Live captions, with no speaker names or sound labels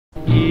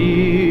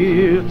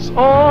It's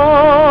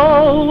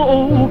all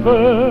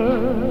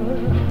over,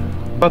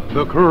 but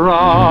the cry.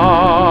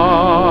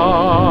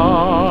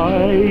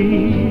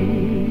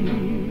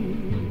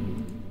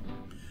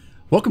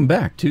 Welcome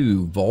back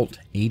to Vault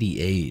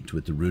 88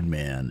 with the Rude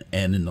Man.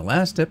 And in the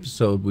last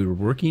episode, we were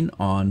working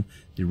on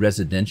the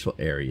residential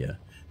area.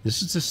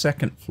 This is the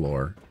second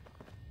floor.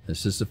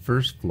 This is the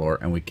first floor,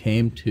 and we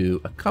came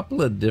to a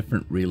couple of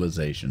different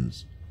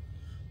realizations.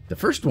 The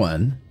first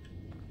one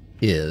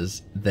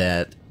is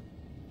that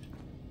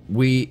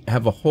we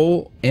have a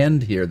whole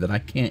end here that I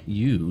can't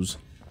use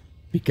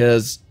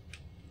because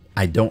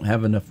I don't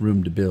have enough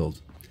room to build.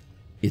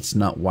 It's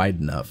not wide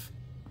enough.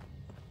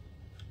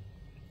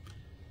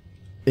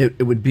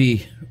 It would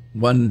be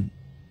one,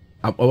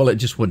 well, it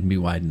just wouldn't be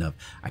wide enough.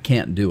 I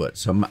can't do it,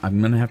 so I'm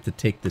going to have to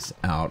take this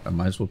out. I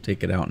might as well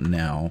take it out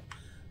now.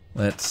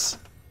 Let's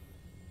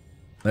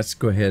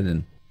go ahead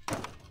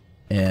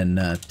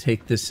and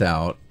take this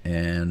out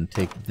and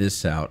take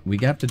this out. We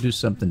got to do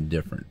something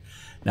different.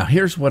 Now,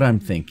 here's what I'm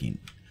thinking.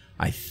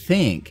 I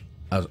think,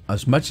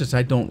 as much as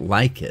I don't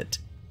like it,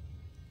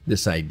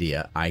 this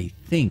idea, I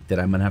think that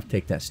I'm going to have to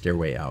take that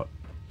stairway out.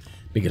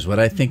 Because what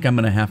I think I'm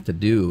going to have to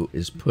do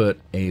is put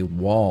a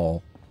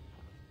wall.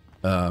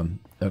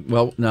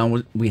 Well,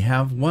 now we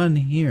have one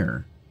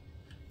here.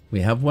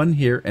 We have one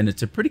here, and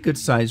it's a pretty good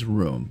size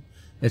room.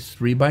 It's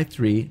 3 by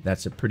 3.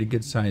 That's a pretty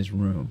good size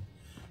room.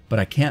 But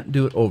I can't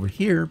do it over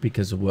here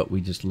because of what we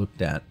just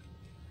looked at.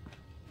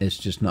 It's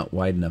just not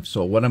wide enough.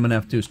 So what I'm going to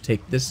have to do is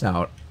take this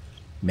out,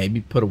 maybe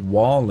put a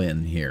wall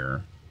in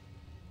here,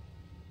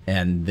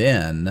 and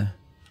then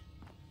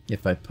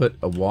if I put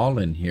a wall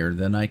in here,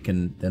 then I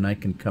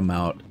can come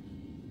out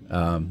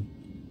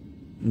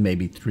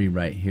maybe 3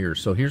 right here.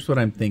 So here's what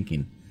I'm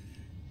thinking.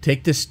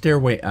 Take this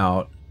stairway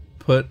out,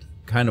 put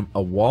kind of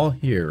a wall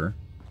here,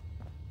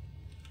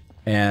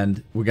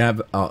 and we're going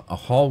to have a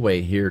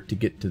hallway here to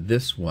get to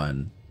this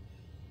one.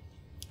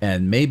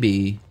 And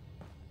maybe,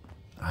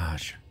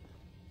 gosh,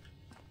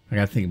 I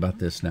got to think about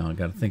this now. I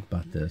got to think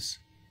about this.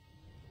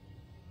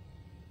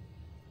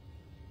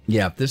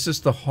 Yeah, if this is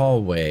the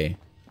hallway,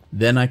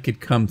 then I could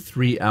come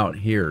 3 out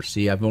here.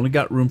 See, I've only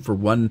got room for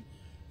one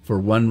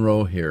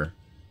row here.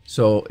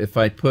 So if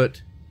I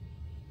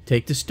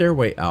take the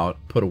stairway out,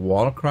 put a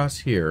wall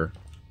across here,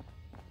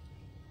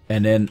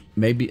 and then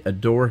maybe a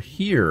door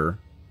here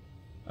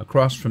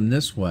across from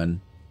this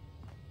one,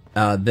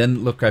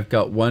 then look, I've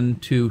got 1,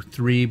 2,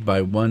 3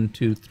 by 1,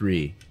 2,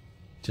 3,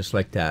 just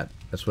like that.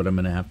 That's what I'm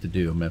going to have to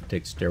do. I'm going to have to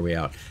take the stairway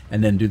out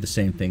and then do the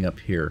same thing up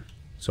here.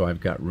 So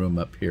I've got room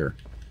up here.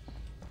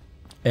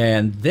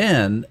 And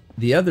then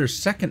the other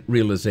second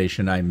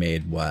realization I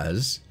made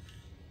was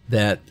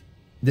that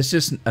this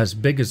isn't as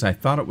big as I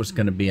thought it was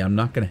going to be. I'm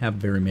not going to have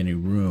very many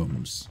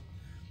rooms.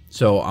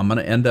 So I'm going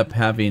to end up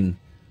having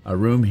a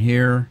room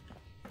here,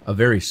 a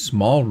very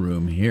small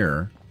room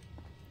here,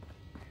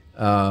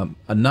 a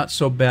not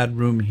so bad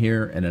room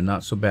here, and a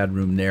not so bad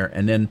room there,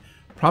 and then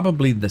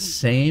probably the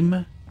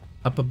same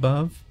up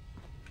above.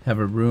 Have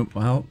a room.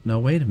 Well, no,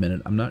 wait a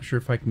minute. I'm not sure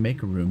if I can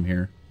make a room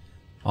here.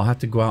 I'll have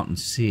to go out and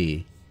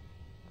see.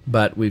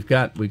 But we've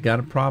got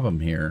a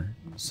problem here.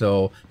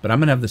 So, but I'm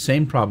gonna have the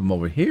same problem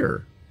over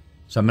here.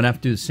 So I'm gonna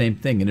have to do the same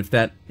thing. And if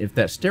that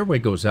stairway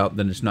goes out,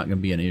 then it's not gonna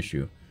be an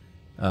issue.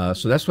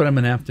 So that's what I'm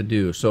gonna have to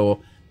do.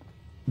 So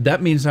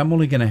that means I'm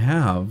only gonna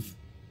have,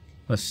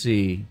 let's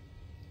see,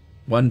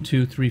 1,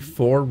 2, 3,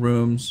 4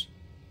 rooms,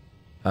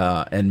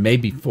 and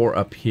maybe 4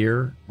 up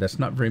here. That's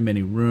not very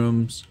many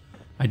rooms.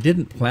 I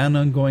didn't plan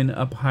on going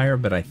up higher,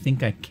 but I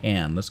think I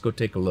can. Let's go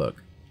take a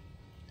look.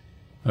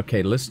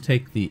 Okay, let's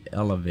take the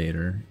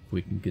elevator, if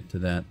we can get to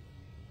that.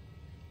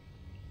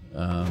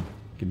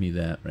 Give me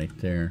that right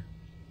there.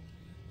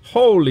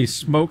 Holy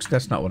smokes,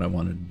 that's not what I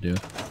wanted to do.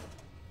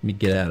 Let me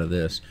get out of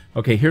this.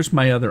 Okay, here's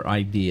my other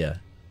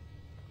idea.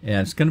 And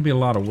it's going to be a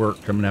lot of work.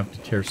 I'm going to have to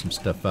tear some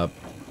stuff up.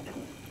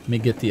 Let me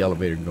get the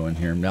elevator going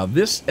here. Now,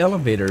 this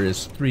elevator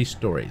is 3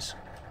 stories.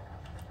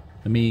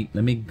 Let me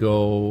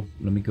go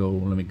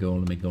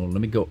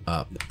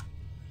up.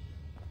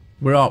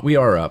 We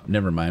are up.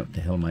 Never mind. What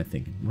the hell am I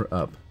thinking? We're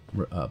up.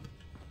 We're up.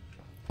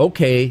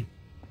 Okay.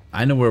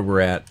 I know where we're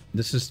at.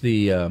 This is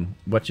the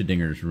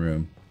Whatcha-Dinger's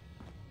room.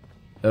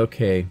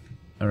 Okay.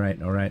 All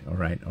right.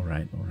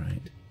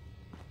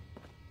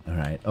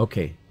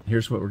 Okay.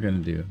 Here's what we're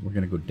going to do. We're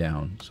going to go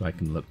down so I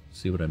can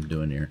see what I'm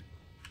doing here.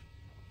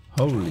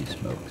 Holy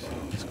smokes.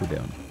 Let's go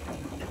down.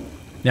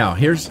 Now,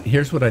 here's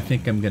what I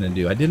think I'm going to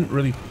do. I didn't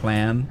really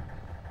plan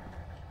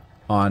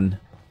on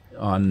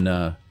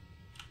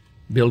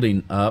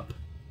building up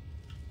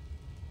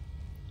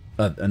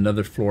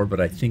another floor,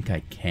 but I think I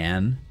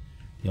can.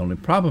 The only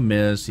problem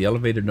is the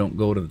elevator don't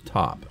go to the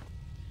top.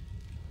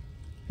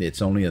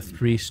 It's only a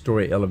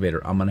 3-story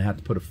elevator. I'm going to have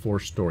to put a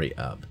 4-story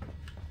up.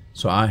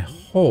 So I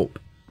hope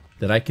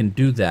that I can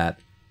do that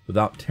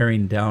without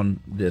tearing down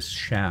this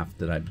shaft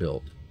that I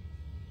built.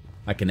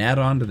 I can add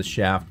on to the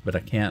shaft, but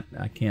I can't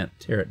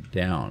tear it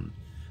down.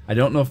 I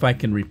don't know if I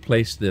can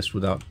replace this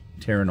without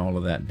tearing all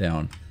of that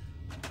down.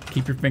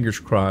 Keep your fingers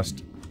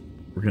crossed.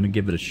 We're going to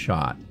give it a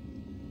shot.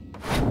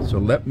 So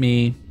let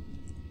me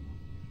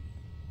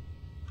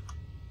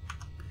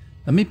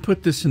Let me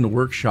put this in the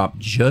workshop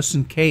just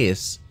in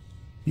case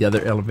the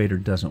other elevator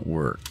doesn't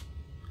work.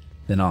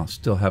 Then I'll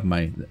still have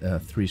my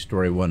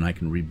 3-story one. I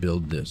can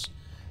rebuild this.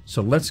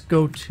 So let's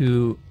go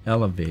to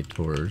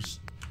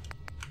elevators.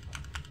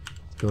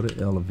 Go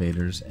to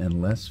elevators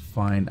and let's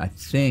find, I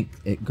think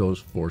it goes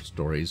 4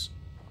 stories.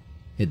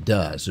 It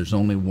does. There's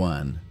only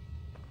one.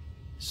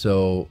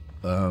 So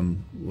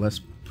let's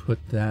put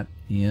that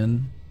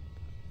in.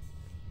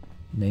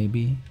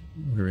 Maybe.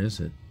 Where is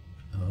it?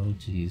 Oh,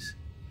 geez.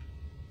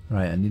 All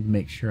right, I need to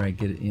make sure I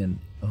get it in.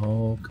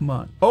 Oh, come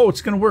on. Oh,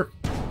 it's going to work.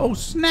 Oh,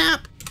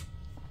 snap.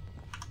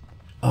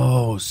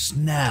 Oh,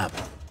 snap.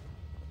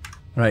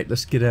 All right,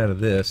 let's get out of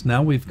this.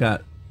 Now we've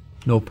got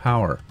no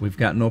power. We've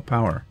got no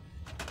power.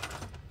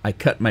 I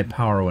cut my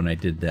power when I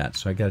did that,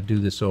 so I got to do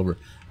this over.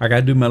 I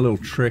got to do my little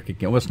trick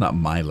again. Well, it's not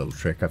my little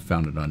trick. I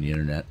found it on the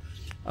internet.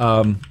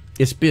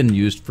 It's been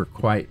used for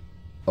quite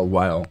a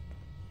while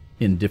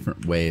in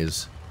different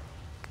ways.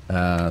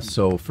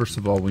 So first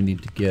of all, we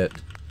need to get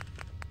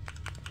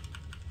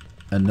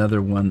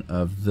another one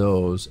of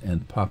those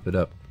and pop it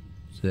up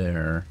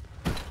there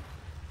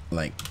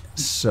like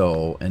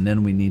so, and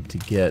then we need to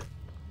get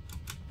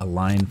a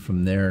line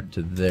from there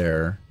to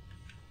there,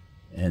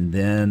 and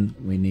then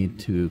we need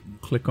to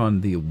click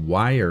on the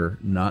wire,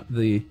 not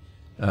the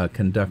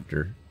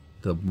conductor,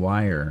 the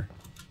wire,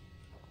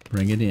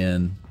 bring it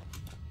in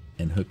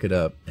and hook it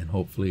up, and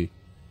hopefully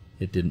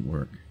it didn't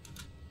work.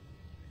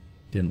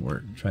 Didn't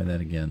work. Try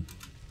that again.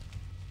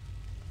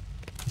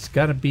 It's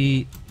got to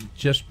be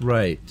just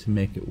right to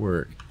make it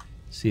work.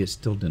 See, it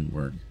still didn't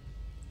work.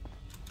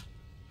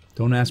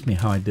 Don't ask me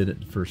how I did it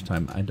the first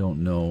time. I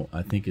don't know.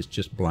 I think it's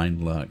just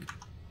blind luck.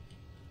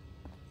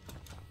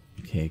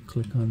 Okay,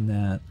 click on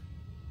that.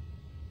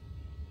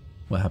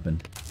 What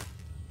happened?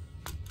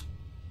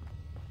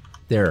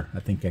 There, I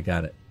think I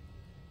got it.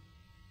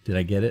 Did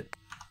I get it?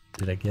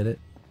 Did I get it?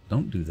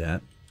 Don't do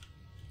that.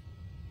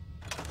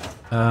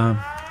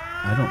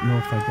 I don't know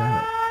if I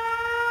got it.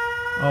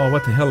 Oh,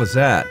 what the hell is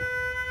that?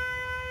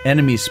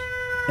 Enemy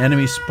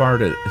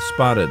spotted.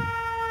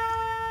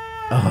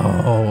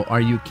 Oh,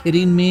 are you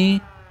kidding me?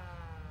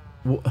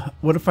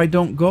 What if I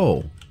don't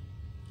go?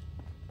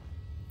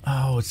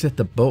 Oh, it's at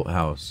the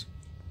boathouse.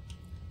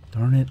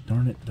 Darn it,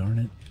 darn it, darn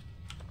it.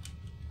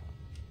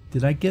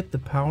 Did I get the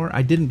power?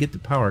 I didn't get the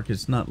power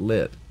because it's not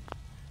lit.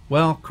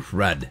 Well,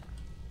 crud.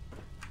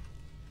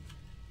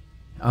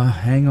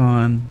 Hang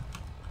on.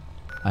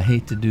 I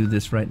hate to do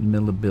this right in the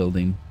middle of the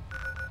building,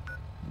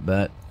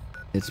 but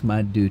it's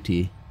my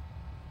duty.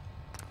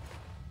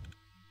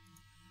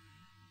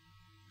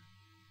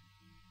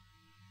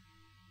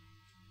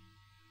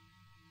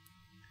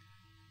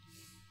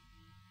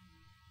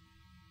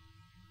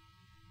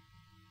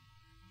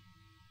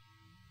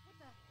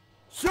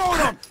 Shoot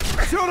them!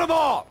 Shoot them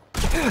all!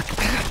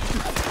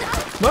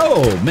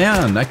 Whoa,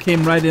 man, I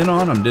came right in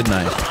on him, didn't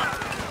I?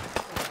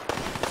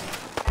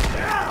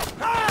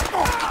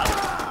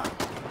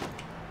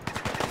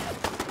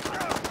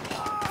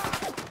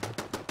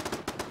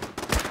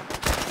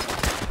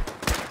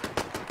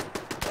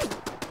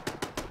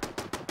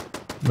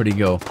 Where'd he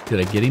go?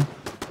 Did I get him?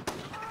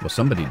 Well,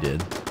 somebody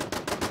did.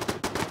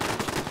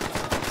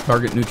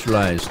 Target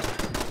neutralized.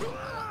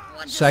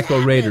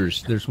 Psycho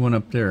Raiders. There's one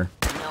up there.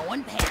 No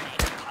one panic.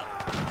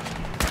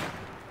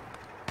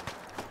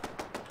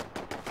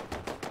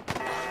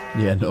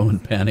 Yeah, no one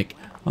panic.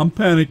 I'm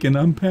panicking.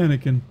 I'm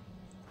panicking.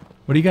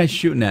 What are you guys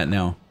shooting at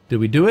now? Did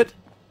we do it?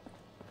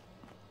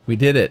 We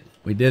did it.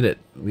 We did it.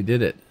 We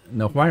did it.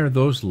 Now, why are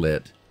those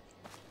lit?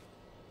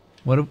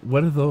 What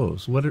are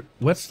those?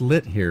 What's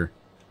lit here?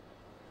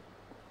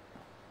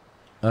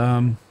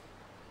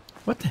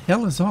 What the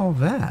hell is all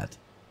that?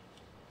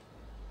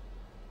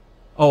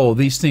 Oh,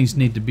 these things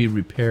need to be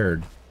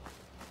repaired,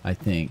 I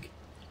think.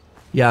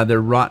 Yeah,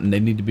 they're rotten. They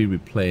need to be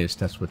replaced.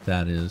 That's what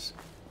that is.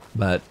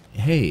 But,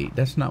 hey,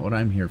 that's not what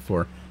I'm here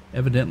for.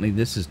 Evidently,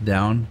 this is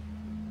down.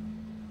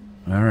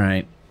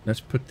 Alright,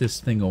 let's put this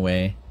thing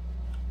away.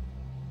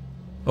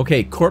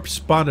 Okay, corpse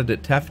spotted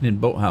at Taffington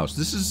Boathouse.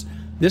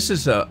 This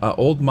is a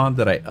old mod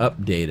that I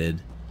updated.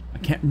 I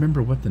can't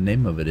remember what the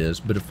name of it is,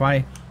 but if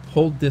I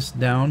hold this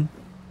down,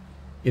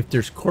 if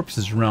there's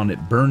corpses around,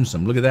 it burns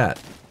them. Look at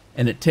that.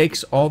 And it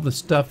takes all the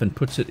stuff and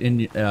puts it in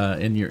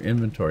your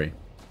inventory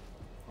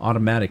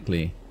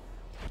automatically.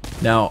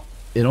 Now,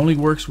 it only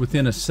works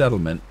within a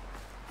settlement.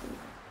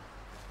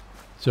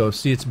 So,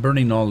 see, it's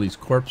burning all these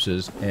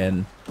corpses,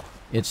 and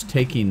it's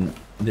taking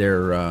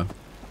their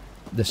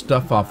the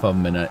stuff off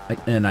of them,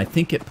 and I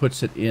think it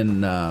puts it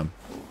in. I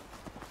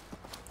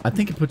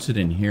think it puts it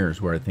in here.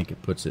 Is where I think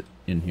it puts it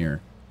in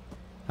here.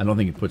 I don't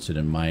think it puts it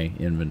in my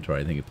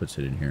inventory. I think it puts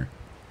it in here.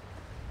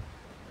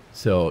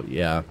 So,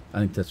 yeah, I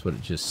think that's what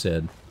it just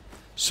said.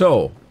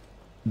 So,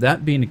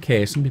 that being the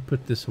case, let me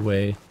put this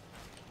away,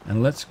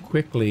 and let's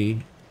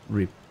quickly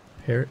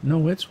repair it.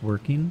 No, it's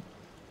working.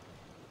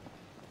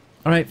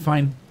 All right,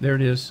 fine. There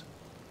it is.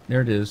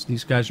 There it is.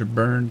 These guys are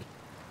burned,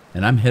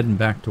 and I'm heading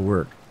back to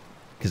work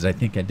because I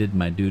think I did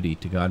my duty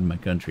to God and my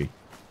country.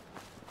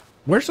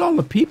 Where's all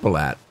the people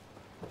at?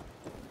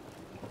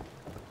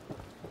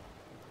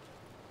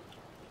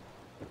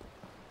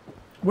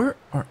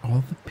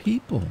 all the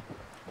people?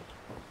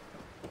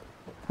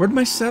 Where'd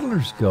my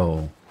settlers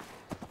go?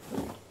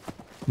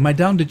 Am I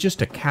down to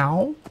just a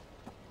cow?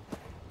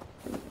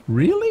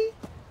 Really?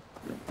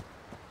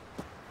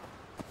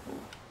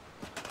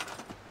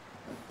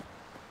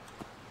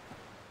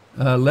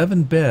 Uh,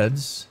 11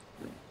 beds.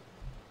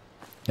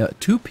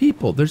 2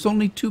 people. There's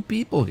only 2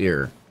 people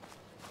here.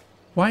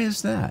 Why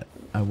is that,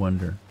 I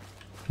wonder?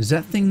 Is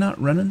that thing not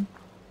running?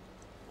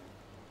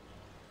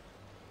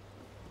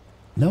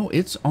 No,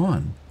 it's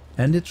on.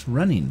 And it's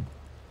running.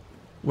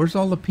 Where's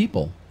all the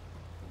people?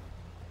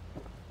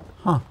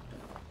 Huh.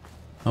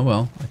 Oh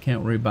well, I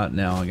can't worry about it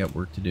now. I got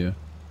work to do.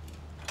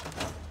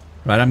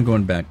 Right, I'm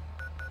going back.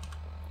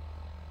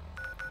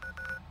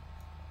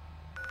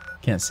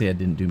 Can't say I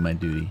didn't do my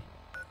duty.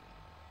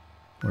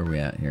 Where are we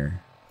at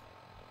here?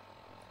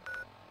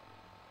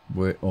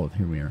 Where, oh,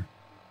 here we are.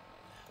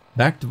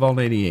 Back to Vault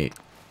 88.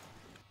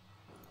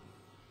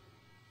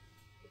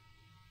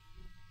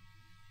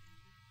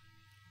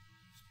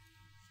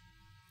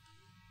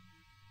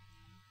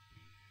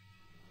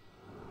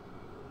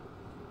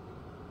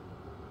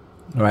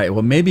 All right,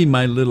 well, maybe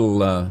my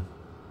little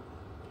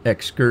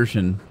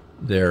excursion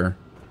there,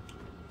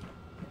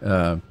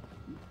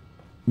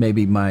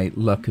 maybe my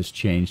luck has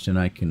changed and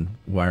I can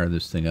wire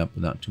this thing up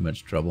without too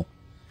much trouble.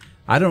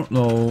 I don't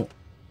know.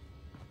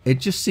 It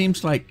just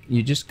seems like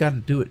you just got to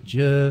do it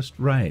just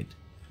right.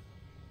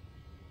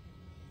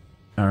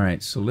 All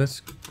right, so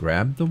let's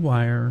grab the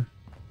wire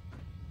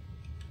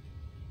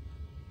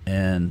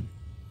and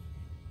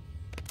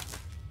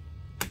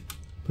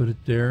put it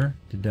there.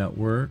 Did that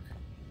work?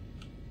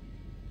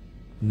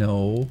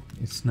 No,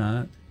 it's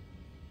not.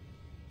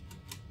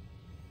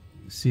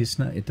 See, it's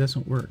not, it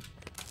doesn't work.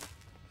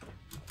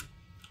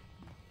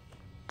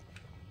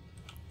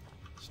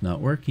 It's not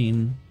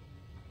working.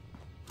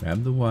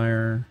 Grab the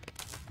wire.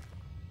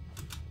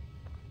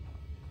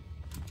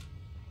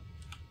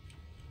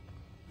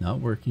 Not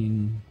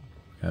working.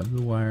 Grab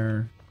the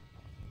wire.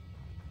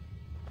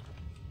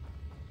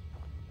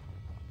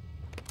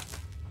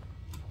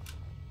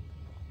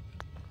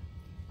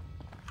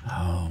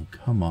 Oh,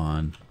 come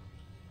on.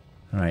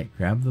 All right,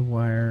 grab the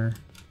wire.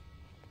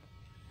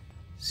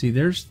 See,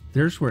 there's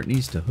where it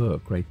needs to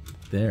hook, right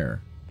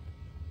there.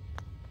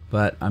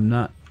 But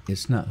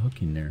it's not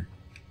hooking there.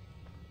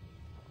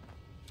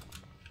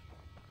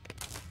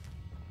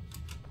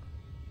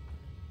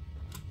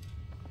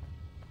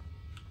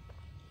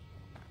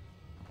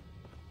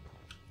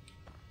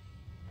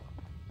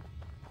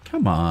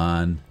 Come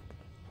on.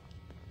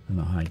 I don't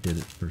know how I did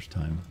it the first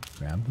time.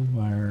 Grab the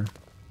wire.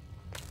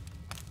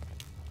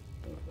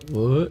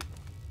 What?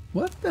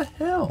 What the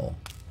hell?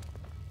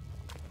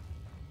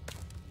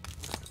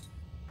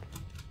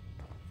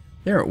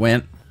 There it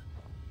went.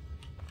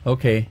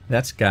 Okay,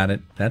 that's got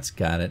it. That's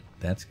got it.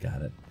 That's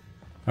got it.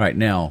 All right,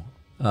 now,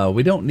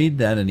 we don't need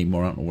that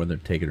anymore. I don't know whether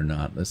to take it or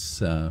not.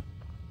 Let's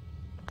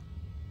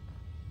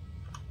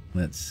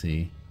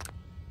see.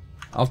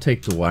 I'll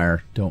take the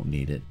wire. Don't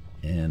need it.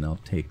 And I'll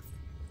take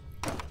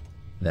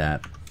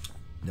that.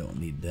 Don't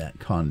need that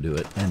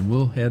conduit. And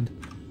we'll head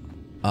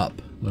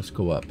up. Let's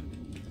go up.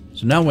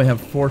 So now we have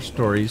 4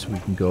 stories we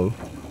can go.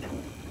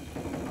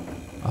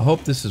 I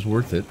hope this is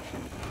worth it.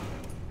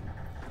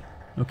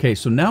 Okay,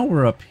 so now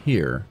we're up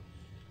here.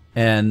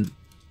 And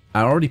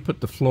I already put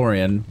the floor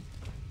in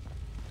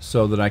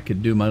so that I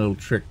could do my little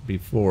trick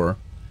before.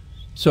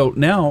 So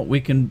now we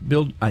can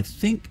build, I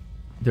think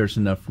there's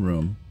enough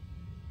room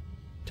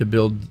to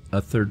build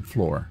a 3rd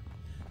floor.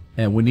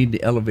 And we need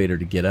the elevator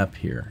to get up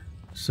here.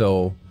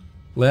 So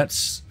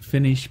let's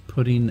finish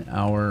putting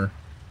our...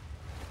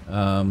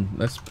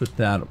 let's put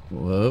that...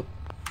 Whoop.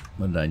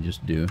 What did I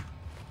just do?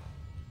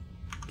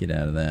 Get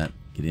out of that.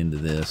 Get into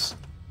this.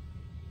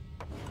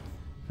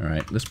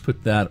 Alright, let's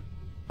put that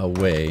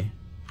away.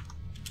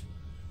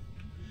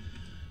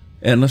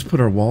 And let's put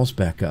our walls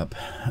back up.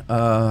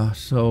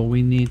 So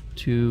we need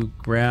to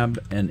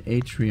grab an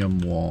atrium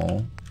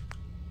wall.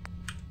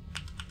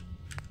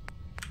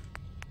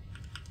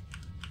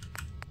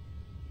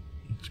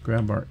 Let's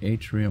grab our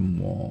atrium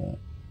wall.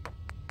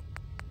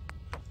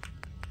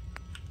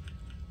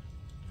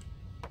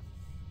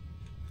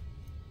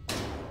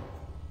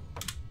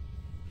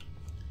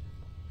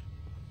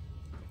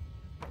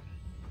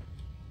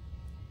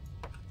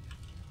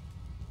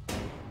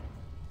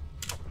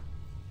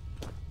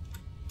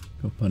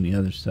 Up on the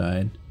other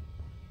side.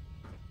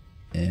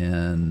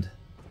 And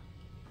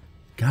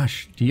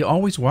gosh, do you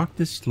always walk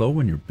this slow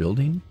when you're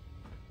building?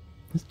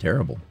 It's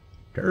terrible.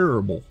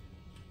 Terrible.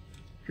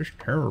 Just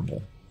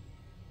terrible.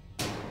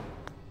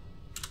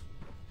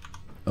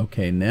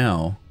 Okay,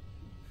 now.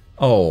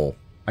 Oh,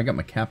 I got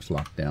my caps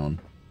locked down.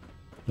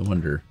 No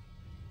wonder.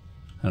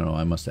 I don't know,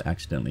 I must have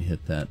accidentally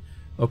hit that.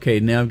 Okay,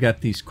 now I've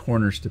got these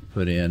corners to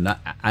put in.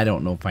 I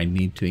don't know if I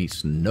need to.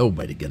 It's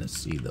nobody gonna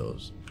see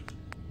those.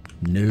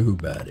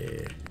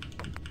 Nobody.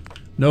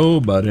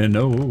 Nobody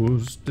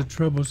knows the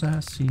troubles I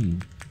see.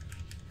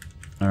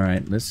 All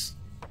right, let's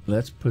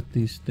put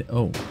these.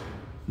 Oh,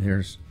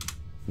 there's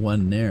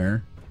one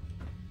there.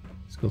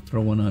 Let's go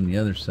throw one on the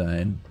other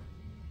side.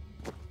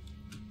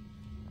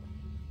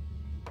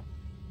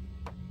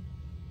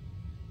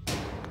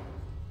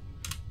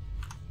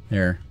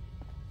 There.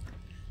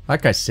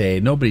 Like I say,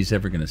 nobody's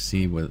ever going to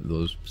see what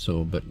those,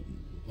 so, but,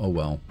 oh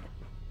well.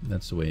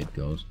 That's the way it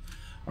goes.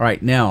 All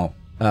right, now,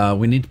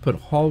 we need to put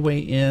hallway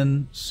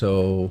in,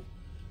 so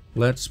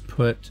let's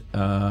put,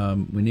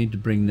 we need to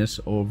bring this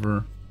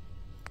over.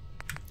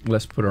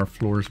 Let's put our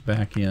floors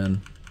back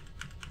in.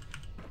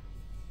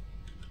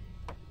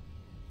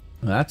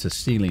 That's a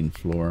ceiling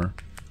floor.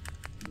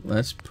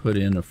 Let's put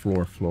in a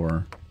floor. A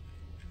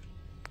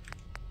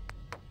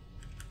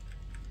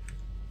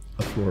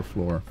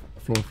floor.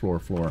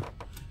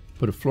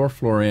 Put a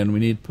floor in. We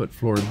need to put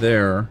floor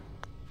there.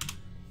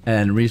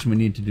 And the reason we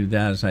need to do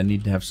that is I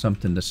need to have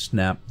something to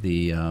snap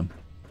the...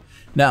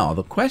 Now,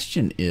 the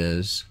question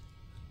is,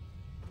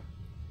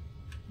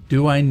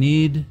 do I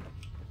need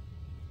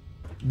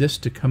this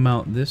to come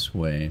out this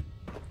way?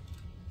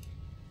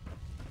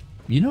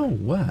 You know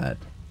what?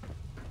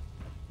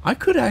 I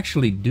could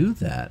actually do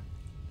that.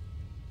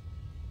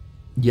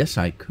 Yes,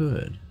 I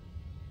could.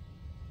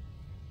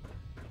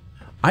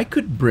 I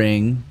could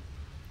bring...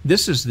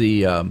 This is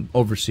the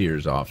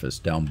overseer's office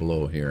down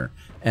below here.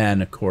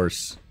 And, of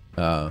course...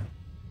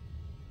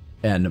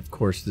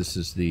 this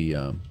is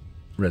the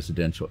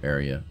residential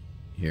area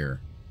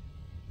here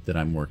that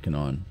I'm working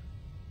on,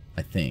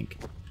 I think.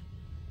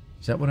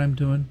 Is that what I'm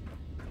doing?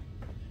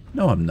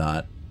 No, I'm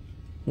not.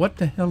 What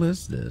the hell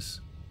is this?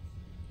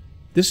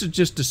 This is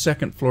just the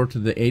second floor to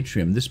the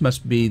atrium. This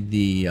must be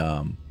the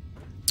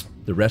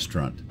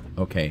restaurant.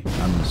 Okay,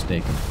 I'm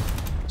mistaken.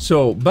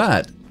 So,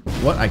 but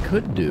what I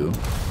could do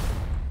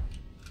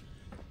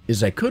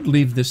is I could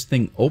leave this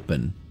thing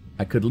open.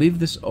 I could leave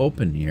this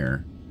open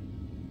here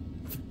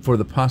for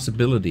the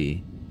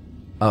possibility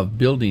of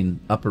building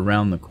up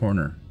around the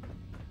corner.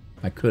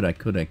 I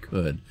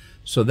could.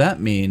 So that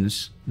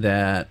means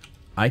that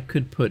I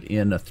could put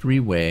in a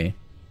 3-way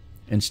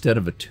instead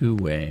of a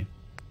 2-way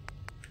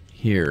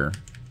here.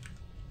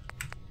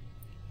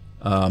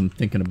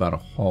 Thinking about a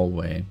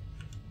hallway.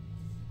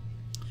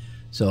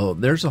 So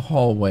there's a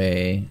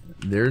hallway.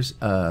 There's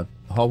a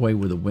hallway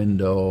with a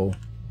window.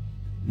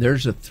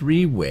 There's a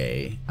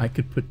 3-way. I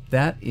could put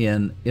that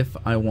in if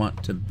I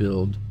want to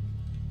build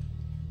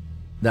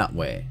that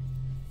way.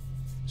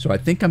 So I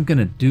think I'm going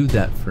to do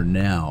that for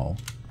now.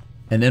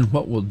 And then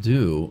what we'll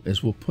do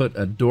is we'll put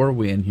a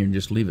doorway in here and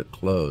just leave it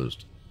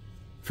closed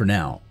for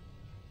now.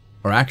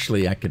 Or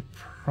actually, I could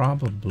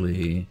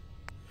probably...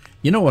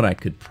 You know what I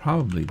could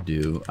probably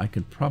do? I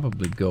could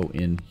probably go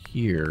in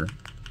here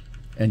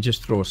and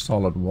just throw a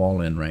solid wall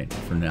in right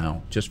for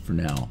now. Just for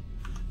now.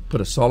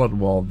 Put a solid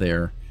wall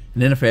there.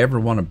 And then if I ever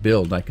want to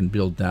build, I can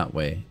build that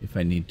way if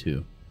I need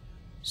to.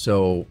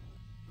 So,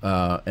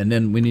 and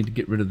then we need to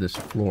get rid of this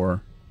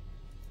floor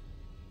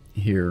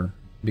here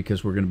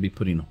because we're going to be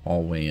putting a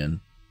hallway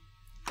in.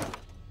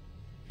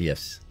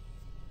 Yes.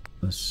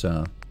 Let's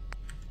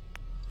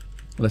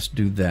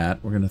do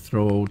that. We're going to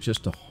throw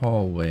just a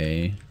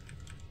hallway.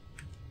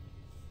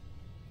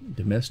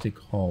 Domestic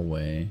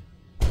hallway.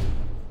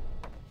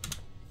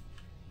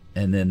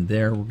 And then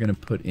there we're going to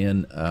put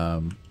in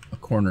a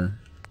corner.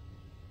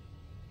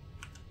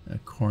 A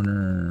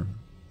corner,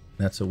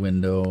 that's a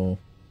window,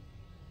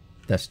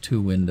 that's 2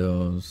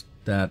 windows,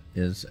 that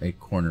is a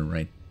corner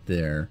right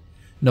there.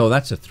 No,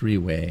 that's a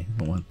 3-way. I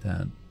don't want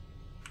that.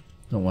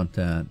 Don't want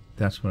that.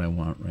 That's what I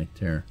want right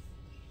there.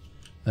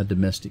 A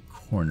domestic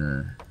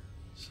corner.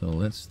 So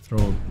let's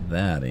throw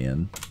that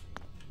in.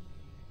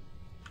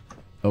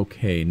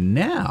 Okay,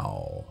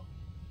 now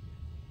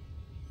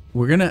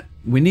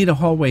we need a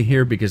hallway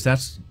here because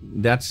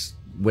that's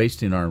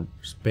wasting our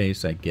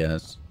space, I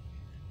guess.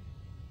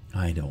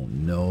 I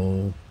don't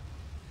know.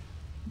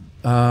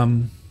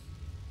 Not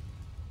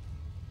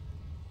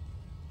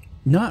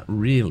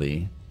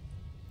really.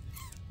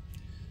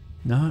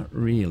 Not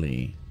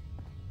really.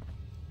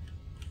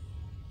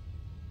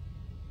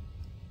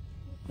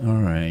 All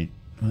right.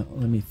 Well,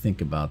 let me think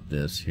about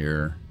this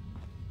here.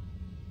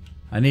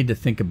 I need to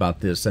think about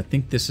this. I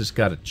think this has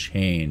got to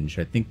change.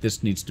 I think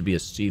this needs to be a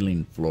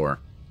ceiling floor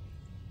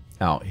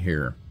out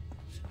here.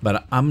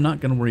 But I'm not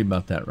going to worry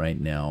about that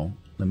right now.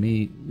 Let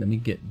me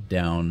get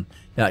down.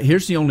 Now,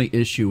 here's the only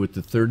issue with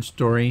the 3rd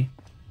story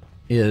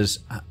is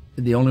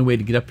the only way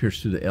to get up here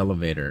is through the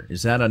elevator.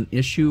 Is that an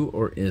issue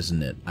or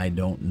isn't it? I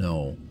don't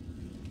know.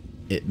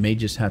 It may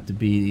just have to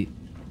be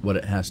what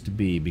it has to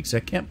be because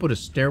I can't put a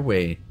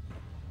stairway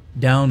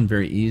down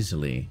very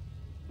easily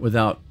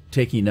without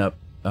taking up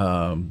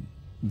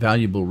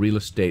valuable real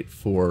estate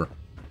for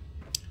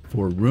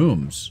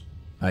rooms.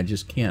 I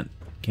just can't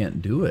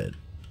do it.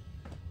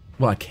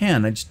 Well, I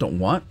can. I just don't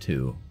want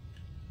to.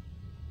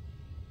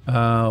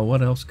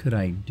 What else could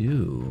I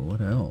do?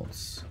 What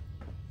else?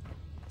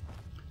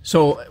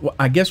 So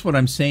I guess what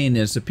I'm saying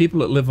is the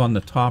people that live on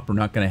the top are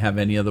not going to have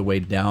any other way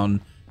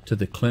down to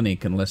the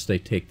clinic unless they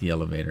take the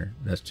elevator.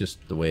 That's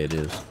just the way it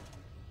is.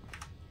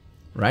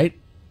 Right?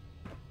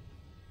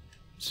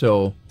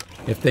 So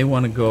if they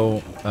want to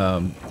go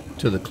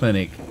to the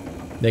clinic,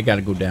 they got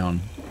to go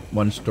down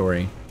 1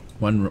 story,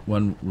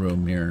 one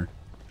room here,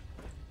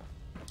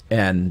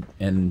 and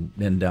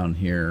then down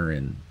here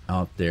and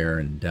out there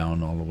and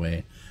down all the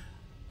way.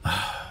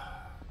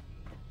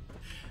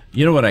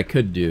 You know what I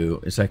could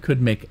do is I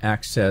could make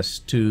access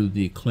to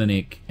the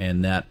clinic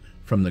and that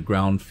from the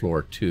ground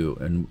floor too,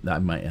 and I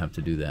might have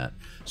to do that.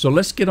 So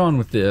let's get on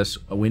with this.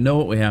 We know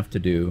what we have to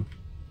do.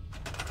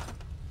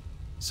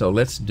 So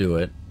let's do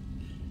it.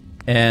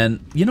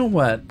 And you know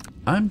what?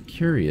 I'm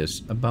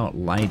curious about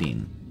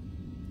lighting.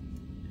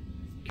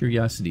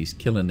 Curiosity's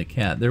killing the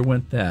cat. There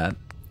went that.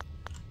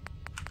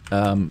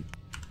 I'm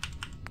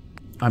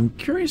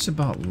curious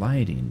about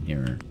lighting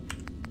here.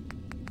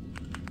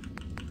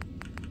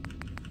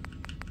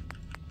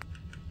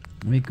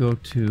 Let me go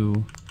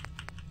to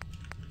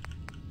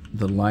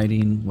the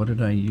lighting. What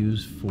did I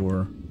use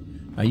for?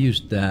 I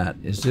used that.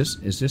 Is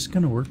this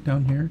going to work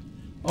down here?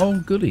 Oh,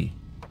 goody.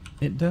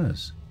 It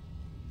does.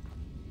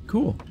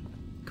 Cool.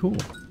 Cool.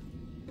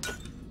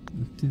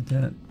 Let's do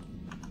that.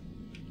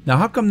 Now,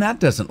 how come that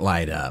doesn't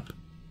light up?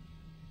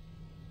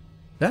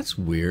 That's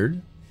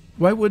weird.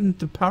 Why wouldn't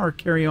the power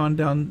carry on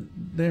down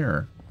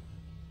there?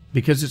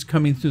 Because it's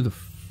coming through the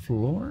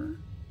floor?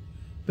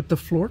 But the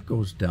floor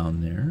goes down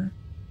there.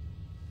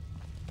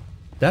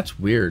 That's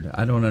weird.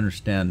 I don't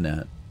understand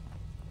that.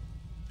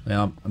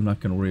 Well, I'm not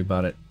going to worry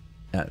about it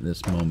at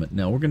this moment.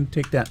 Now, we're going to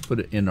take that and put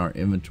it in our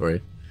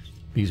inventory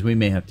because we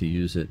may have to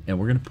use it. And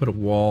we're going to put a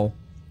wall.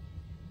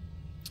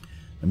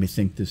 Let me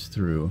think this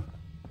through.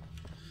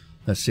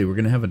 Let's see. We're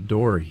going to have a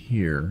door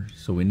here.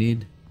 So we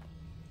need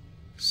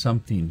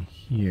something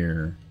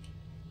here.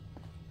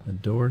 A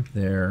door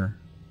there.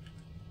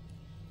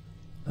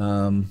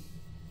 Let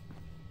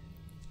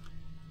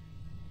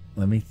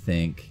me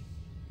think.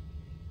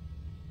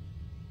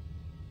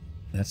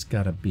 That's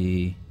got to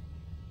be...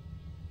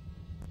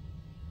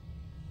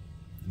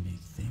 Let me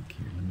think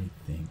here. Let me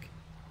think.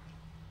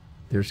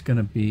 There's going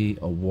to be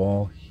a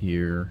wall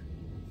here.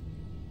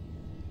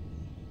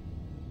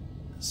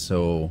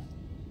 So...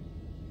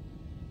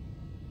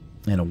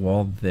 And a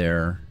wall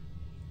there.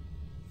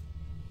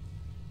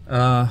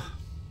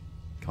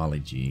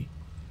 Golly gee.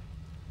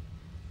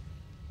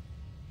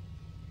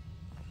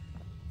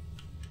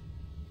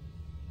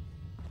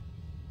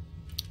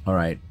 All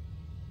right.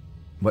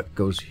 What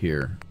goes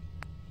here?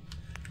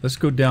 Let's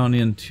go down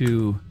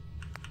into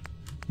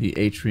the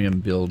Atrium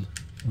build.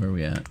 Where are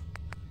we at?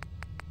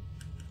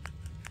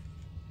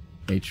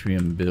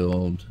 Atrium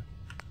build.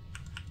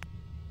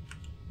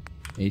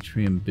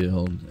 Atrium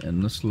build.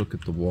 And let's look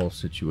at the wall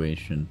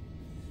situation.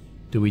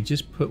 Do we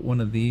just put one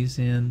of these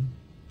in?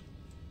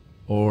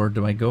 Or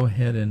do I go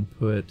ahead and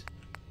put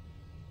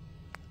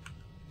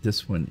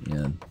this one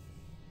in?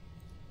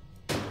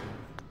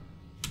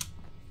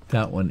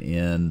 That one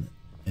in.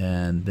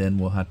 And then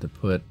we'll have to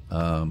put...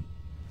 a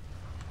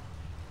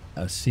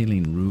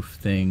ceiling roof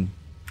thing.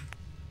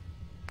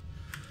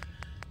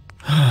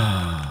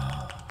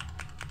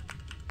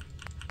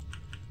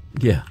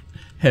 Yeah,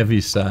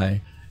 heavy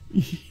sigh.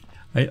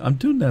 I'm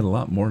doing that a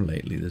lot more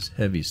lately, this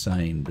heavy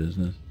sighing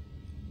business.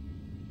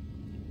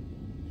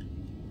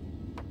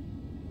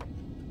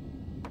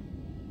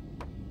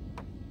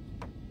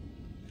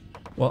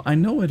 Well, I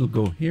know it'll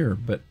go here,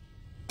 but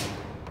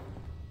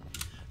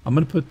I'm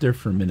going to put there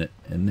for a minute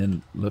and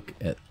then look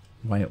at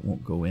why it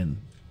won't go in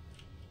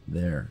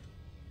there.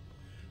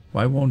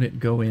 Why won't it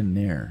go in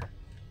there?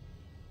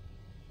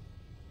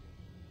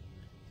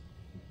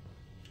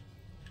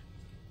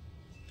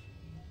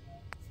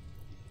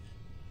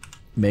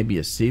 Maybe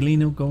a ceiling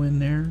will go in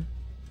there?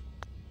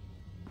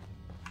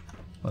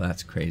 Well,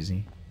 that's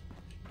crazy.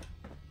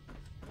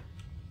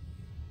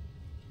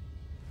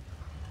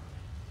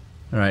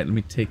 Alright, let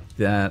me take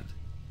that.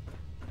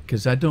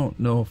 Because I don't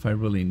know if I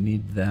really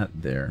need that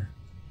there.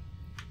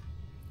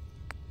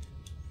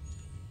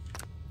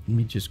 Let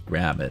me just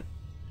grab it.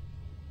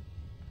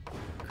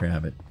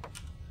 Grab it.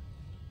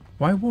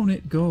 Why won't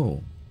it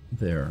go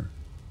there?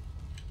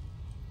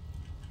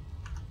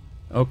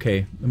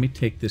 Okay, let me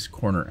take this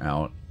corner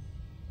out.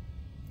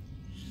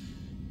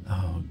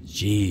 Oh,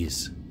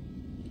 jeez.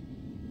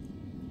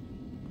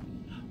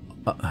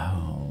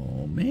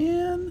 Oh,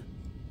 man.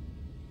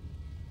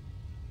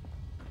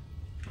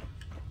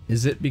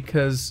 Is it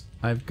because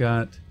I've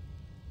got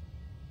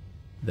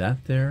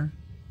that there?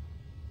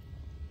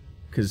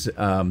 Because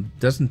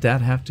doesn't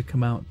that have to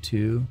come out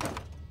too?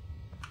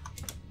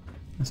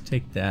 Let's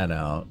take that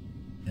out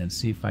and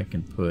see if I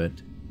can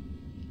put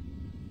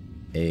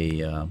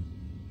a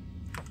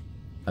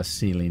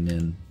ceiling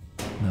in.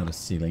 Not a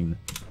ceiling.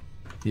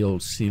 The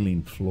old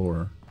ceiling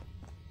floor.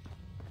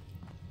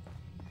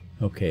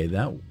 Okay,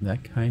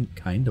 that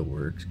kind of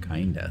works,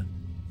 kinda.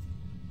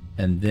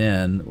 And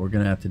then we're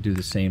gonna have to do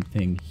the same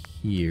thing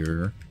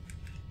here.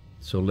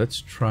 So let's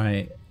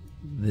try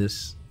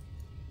this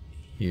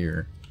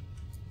here.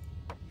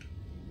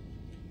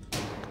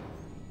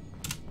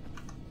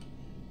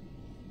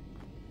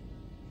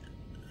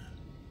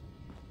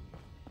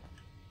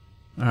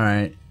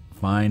 Alright,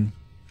 fine.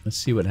 Let's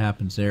see what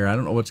happens there. I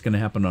don't know what's going to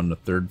happen on the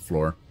third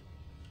floor.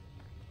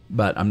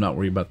 But I'm not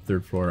worried about the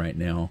third floor right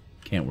now.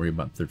 Can't worry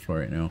about the third floor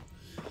right now.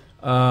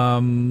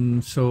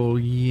 So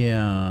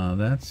yeah,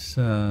 that's...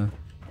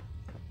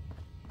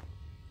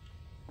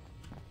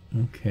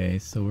 Okay,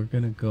 so we're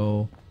going to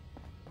go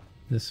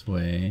This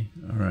way.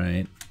 All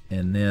right.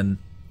 And then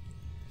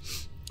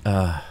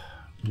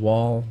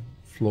wall,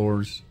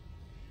 floors,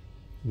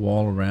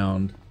 wall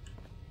around.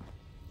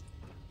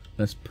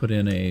 Let's put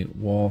in a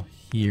wall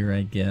here,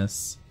 I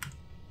guess.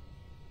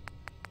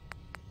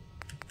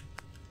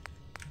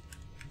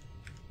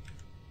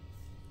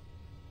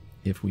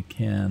 If we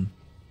can.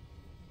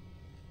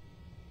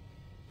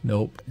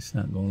 Nope, it's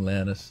not going to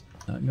let us.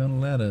 Not going to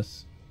let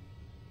us.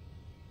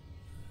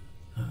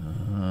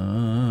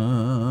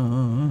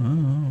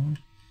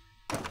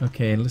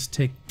 Okay, let's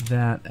take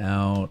that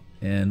out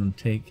and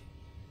take...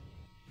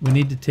 We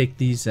need to take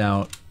these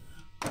out.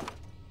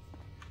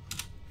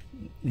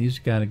 These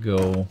got to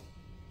go.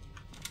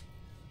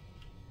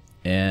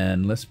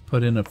 And let's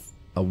put in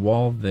a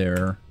wall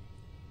there.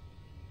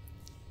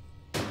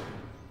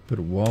 Put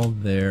a wall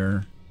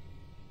there.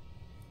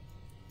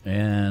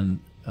 And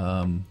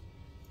a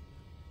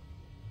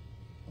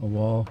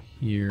wall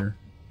here.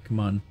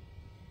 Come on.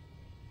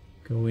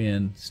 Go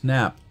in.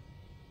 Snap.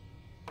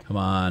 Come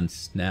on,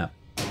 snap.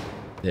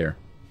 There.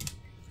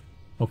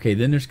 Okay,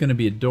 then there's going to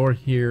be a door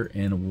here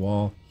and a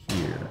wall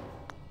here.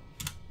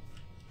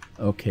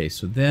 Okay,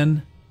 so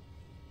then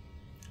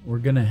we're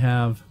going to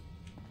have...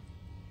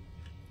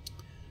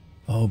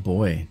 Oh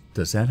boy,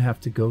 does that have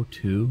to go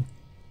too?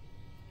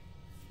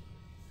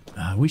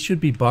 We should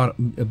be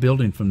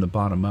building from the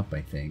bottom up,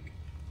 I think.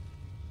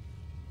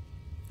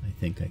 I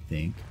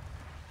think.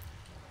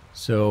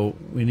 So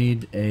we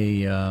need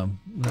a...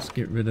 let's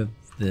get rid of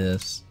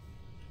this.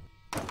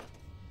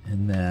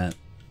 And that.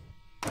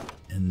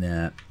 And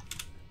that.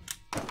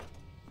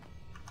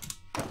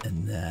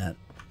 And that.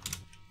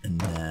 And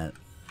that.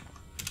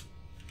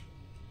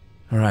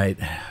 Alright,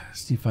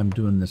 see if I'm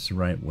doing this the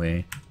right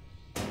way.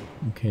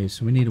 Okay,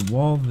 so we need a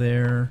wall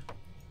there.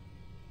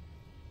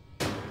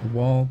 A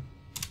wall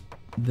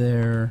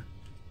there.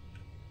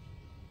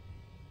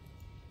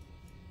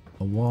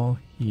 A wall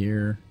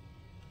here.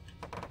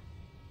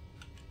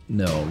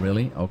 No,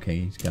 really? Okay,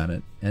 he's got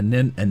it. And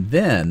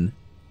then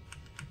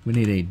we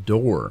need a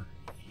door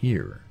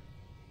here.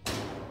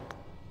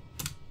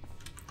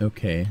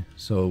 Okay,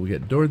 so we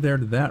get door there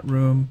to that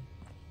room.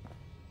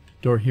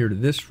 Door here to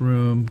this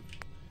room.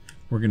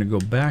 We're going to go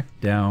back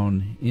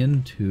down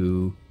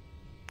into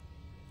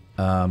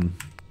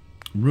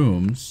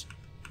rooms,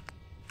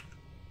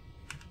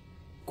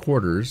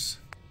 quarters,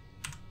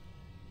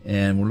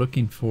 and we're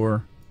looking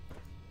for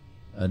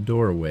a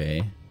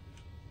doorway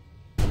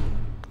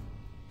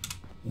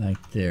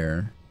like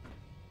there.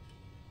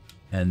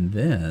 And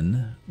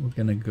then we're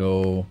going to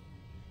go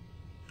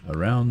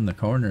around the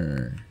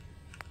corner.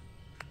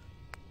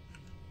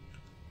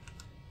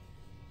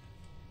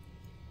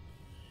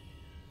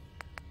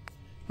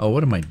 Oh,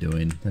 what am I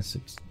doing? That's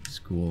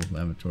school,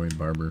 lavatory,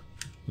 barber,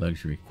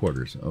 luxury,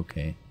 quarters.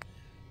 Okay.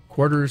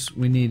 Quarters,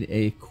 we need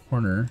a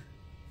corner.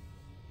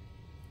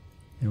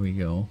 There we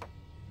go.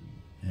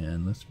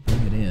 And let's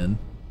bring it in.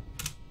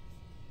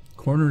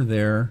 Corner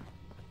there.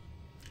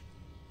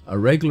 A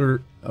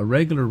regular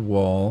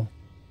wall.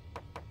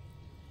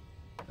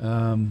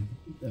 A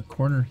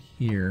corner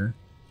here.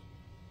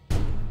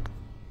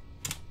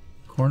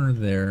 Corner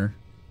there.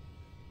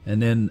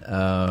 And then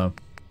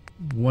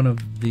one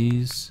of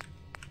these.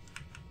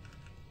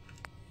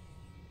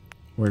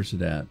 Where's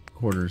it at?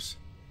 Quarters.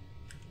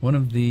 One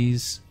of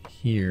these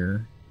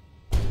here.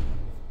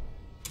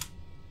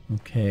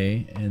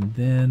 Okay, and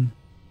then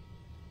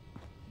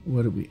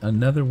what do we...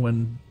 Another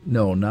one...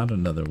 No, not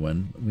another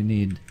one. We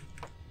need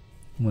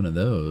one of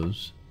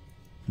those.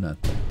 Not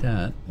like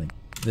that. Like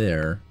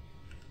there.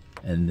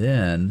 And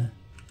then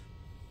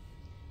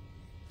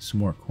some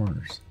more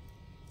corners.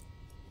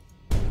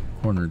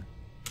 Corner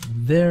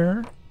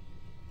there.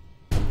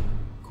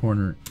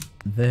 Corner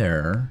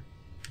there.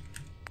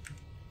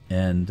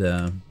 And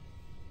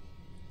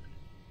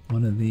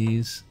one of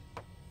these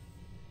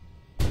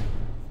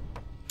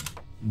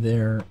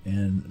there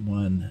and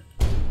one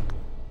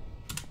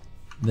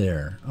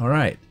there. All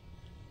right.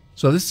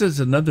 So this is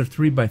another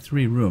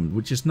 3x3 room,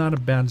 which is not a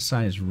bad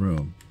sized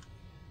room.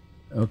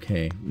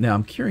 Okay. Now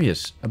I'm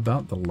curious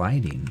about the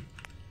lighting.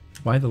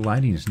 Why the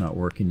lighting is not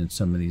working in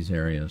some of these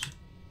areas.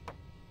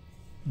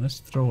 Let's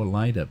throw a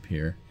light up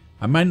here.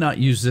 I might not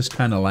use this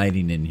kind of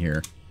lighting in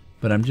here,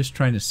 but I'm just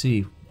trying to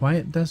see why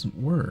it doesn't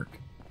work.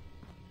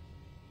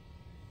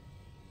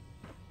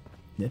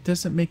 It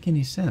doesn't make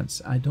any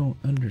sense. I don't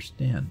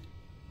understand.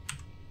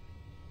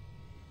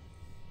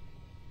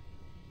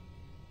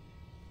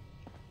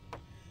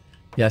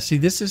 Yeah, see,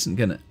 this isn't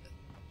going to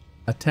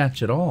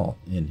attach at all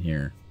in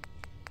here.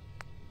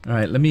 All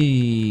right, let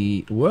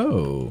me...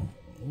 Whoa.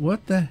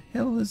 What the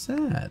hell is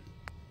that?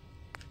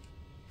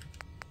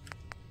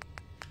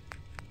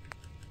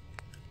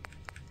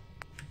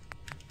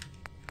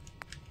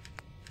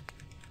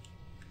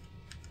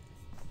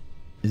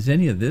 Is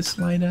any of this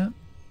light up?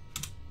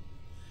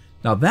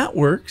 Now that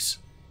works.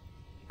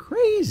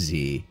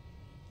 Crazy.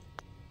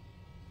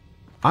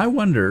 I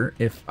wonder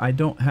if I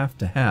don't have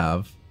to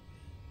have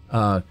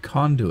a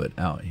conduit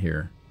out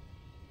here.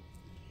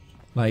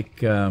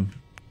 Like,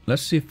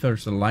 let's see if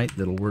there's a light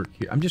that'll work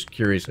here. I'm just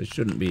curious. I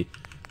shouldn't be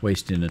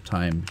wasting the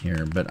time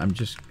here, but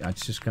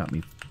it's just got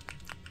me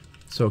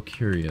so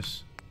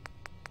curious.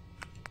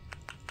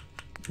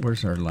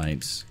 Where's our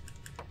lights?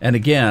 And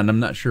again, I'm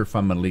not sure if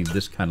I'm going to leave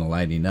this kind of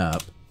lighting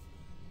up.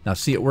 Now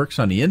see, it works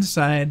on the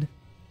inside,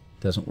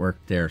 doesn't work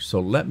there. So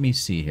let me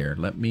see here.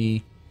 Let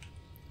me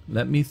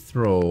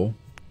throw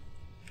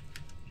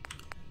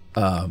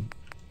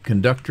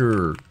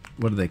conductor, or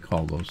what do they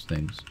call those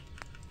things?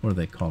 What are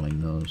they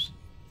calling those?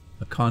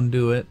 A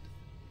conduit,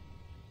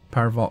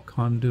 power vault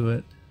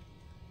conduit.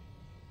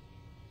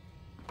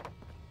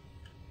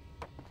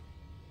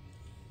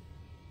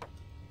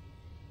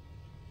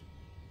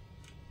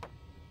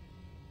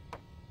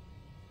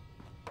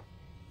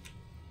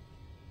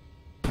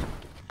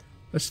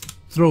 Let's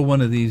throw one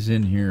of these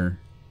in here.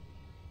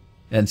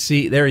 And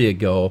see, there you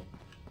go.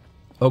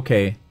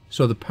 Okay,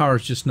 so the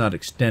power's just not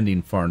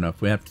extending far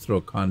enough. We have to throw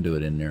a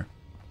conduit in there.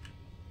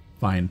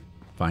 Fine,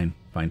 fine,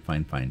 fine,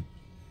 fine, fine.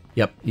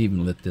 Yep,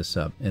 even lit this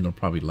up. And it'll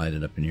probably light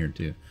it up in here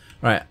too.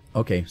 Alright,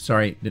 okay,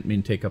 sorry, didn't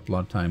mean to take up a lot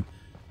of time.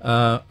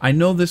 I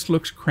know this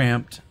looks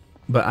cramped,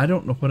 but I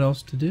don't know what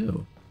else to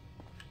do.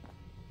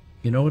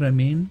 You know what I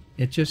mean?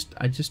 I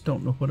just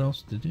don't know what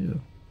else to do.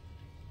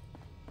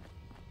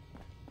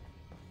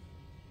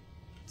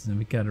 So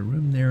we got a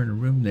room there and a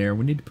room there.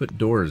 We need to put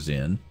doors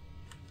in.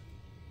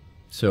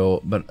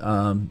 So, but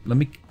let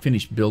me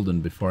finish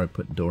building before I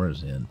put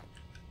doors in.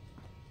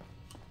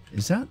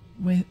 Is that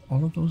the way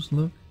all of those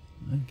look?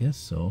 I guess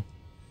so.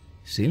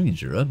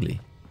 Ceilings are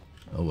ugly.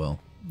 Oh well,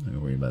 I'm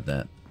not worried about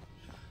that.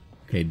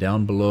 Okay,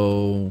 down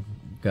below,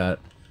 got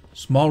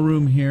small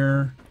room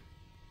here.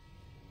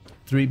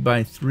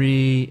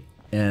 3x3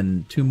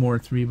 and 2 more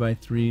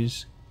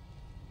 3x3s.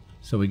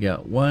 So we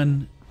got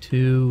 1,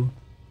 2,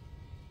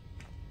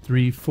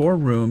 3, 4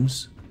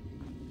 rooms.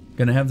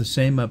 Gonna have the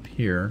same up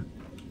here,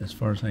 as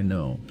far as I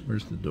know.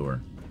 Where's the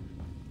door?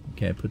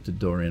 Okay, I put the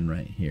door in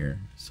right here.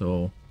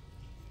 So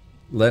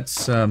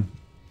let's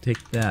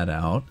take that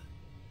out.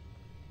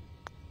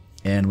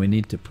 And we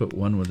need to put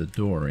one with a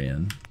door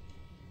in.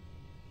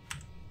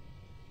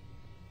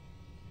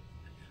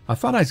 I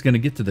thought I was going to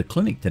get to the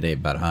clinic today,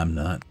 but I'm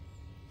not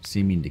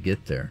seeming to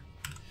get there.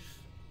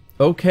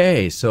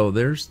 Okay, so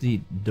there's the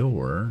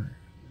door.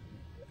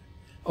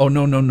 Oh,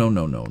 no, no, no,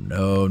 no, no,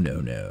 no, no,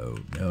 no,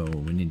 no.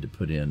 We need to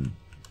put in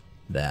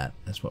that.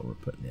 That's what we're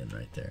putting in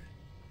right there.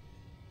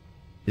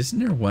 Isn't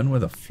there one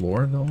with a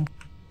floor, though?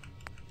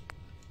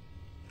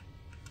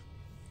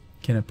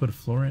 Can I put a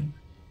floor in?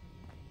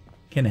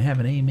 Can I have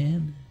an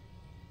amen?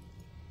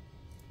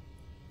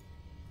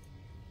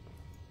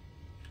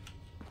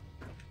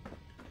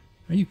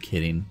 Are you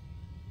kidding?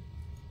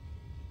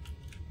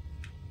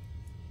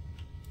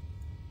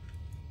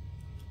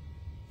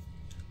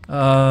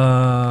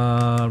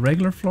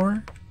 Regular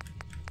floor?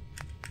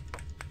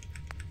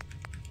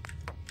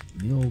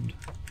 The old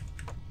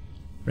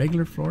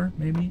regular floor,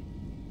 maybe?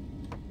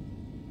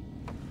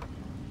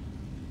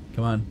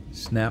 Come on,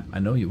 snap. I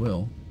know you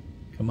will.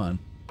 Come on.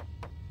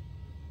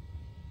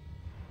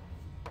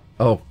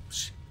 Oh,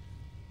 as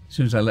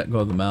soon as I let go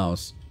of the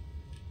mouse.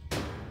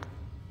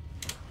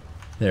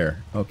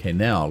 There. Okay,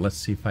 now let's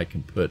see if I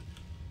can put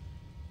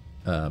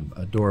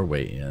a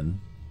doorway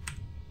in.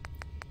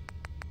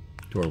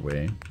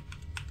 Doorway.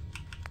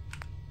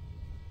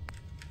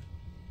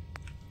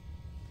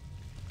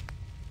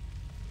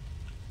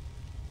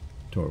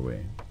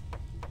 Doorway.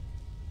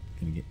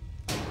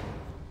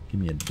 Give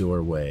me a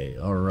doorway.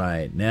 All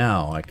right,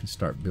 now I can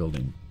start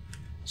building.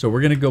 So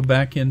we're going to go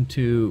back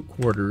into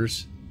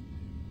quarters.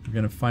 We're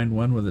going to find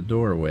one with a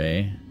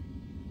doorway.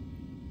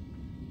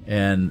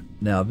 And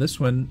now this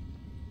one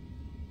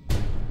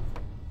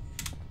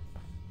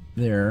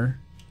there.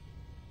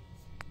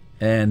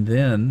 And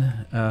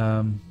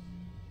then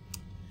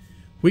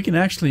we can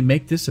actually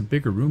make this a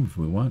bigger room if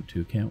we want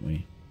to, can't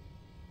we?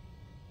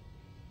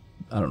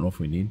 I don't know if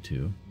we need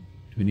to.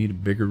 Do we need a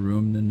bigger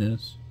room than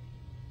this?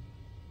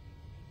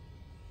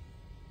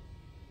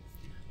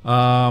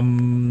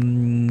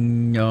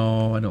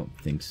 No, I don't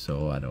think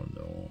so. I don't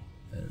know.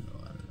 I don't know.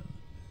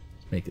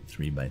 Let's make it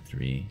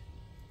 3x3.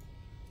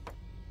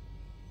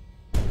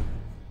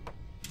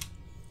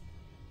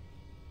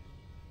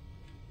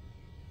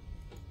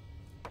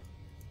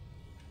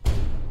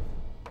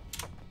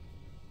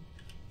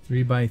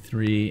 Three by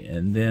 3,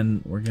 and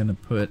then we're gonna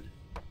put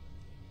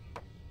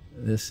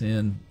this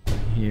in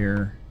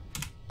here,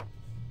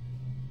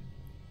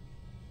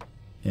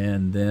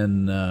 and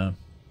then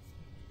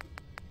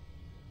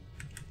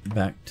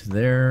back to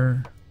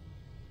there,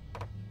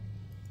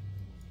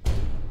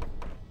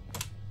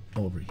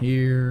 over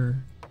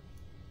here,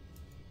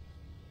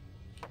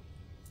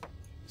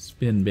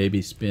 spin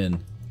baby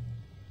spin.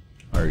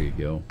 There you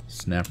go.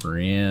 Snap her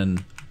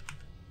in.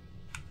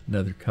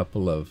 Another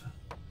couple of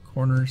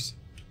corners.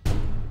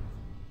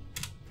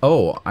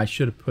 Oh, I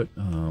should have put,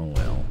 oh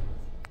well,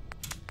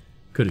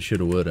 coulda,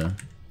 shoulda, woulda.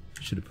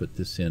 Should have put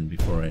this in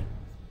before I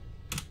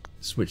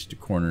switched to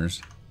corners.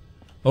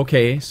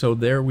 Okay, so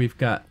there we've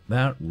got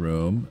that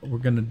room. We're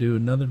gonna do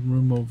another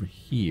room over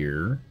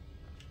here,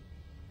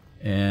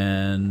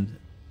 and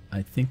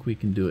I think we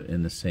can do it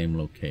in the same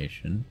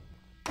location.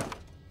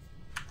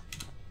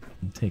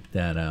 And take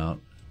that out.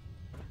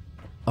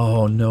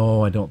 Oh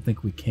no, I don't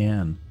think we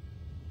can.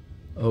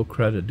 Oh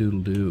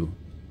crud-a-doodle-doo.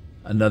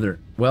 Another,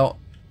 well,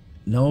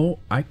 no,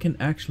 I can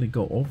actually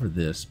go over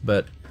this,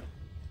 but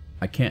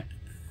I can't.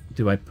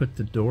 Do I put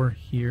the door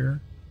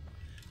here?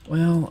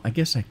 Well, I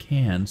guess I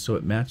can, so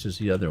it matches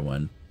the other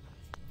one.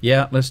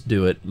 Yeah, let's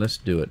do it. Let's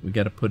do it. We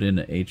got to put in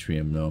an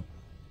atrium, though.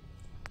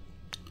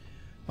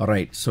 All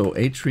right, so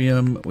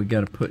atrium, we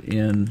got to put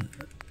in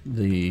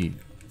the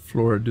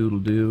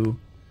flora-doodle-doo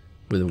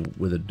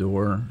with a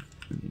door.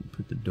 We need to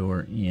put the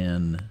door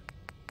in.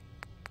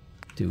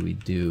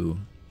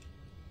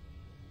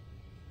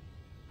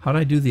 How'd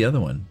I do the other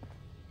one?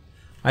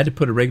 I had to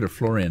put a regular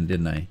floor in,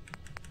 didn't I?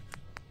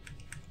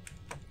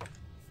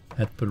 I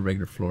had to put a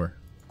regular floor.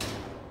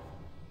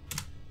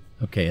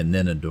 Okay, and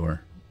then a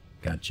door.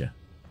 Gotcha.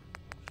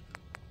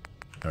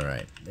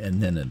 Alright,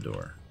 and then a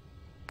door.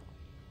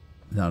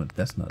 No,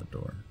 that's not a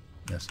door.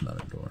 That's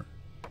not a door.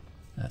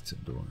 That's a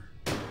door.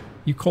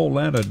 You call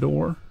that a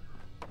door?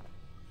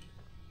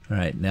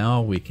 Alright,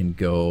 now we can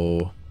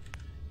go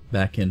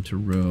back into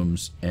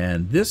rooms,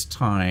 and this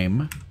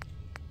time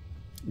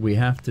we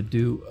have to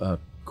do a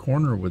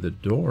corner with a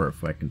door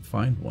if I can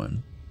find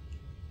one.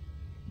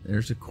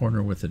 There's a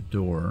corner with a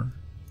door.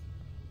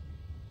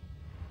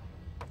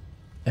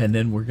 And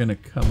then we're going to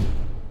come...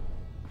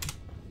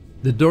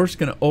 The door's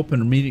going to open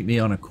immediately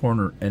on a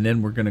corner, and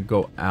then we're going to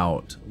go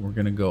out. We're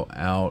going to go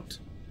out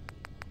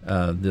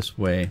this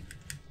way.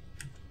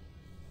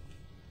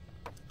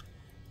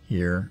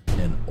 Here,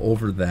 and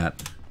over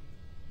that.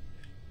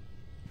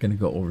 Going to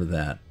go over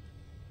that.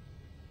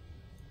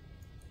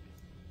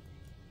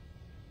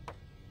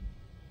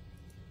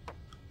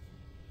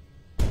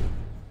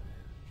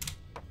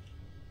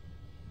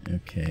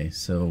 Okay,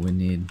 so we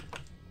need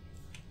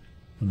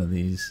one of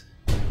these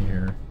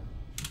here.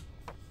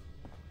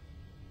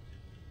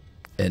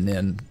 And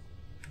then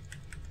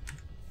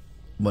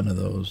one of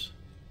those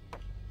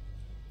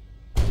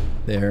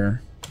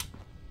there.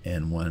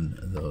 And one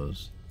of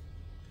those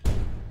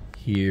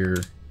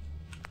here.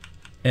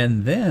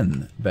 And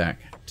then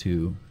back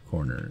to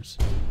corners.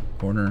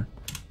 Corner.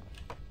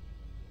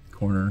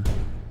 Corner.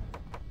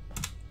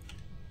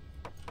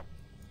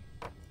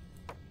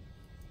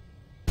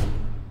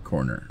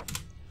 Corner.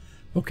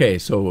 Okay,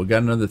 so we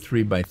got another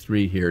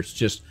 3x3 here. It's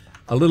just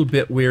a little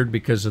bit weird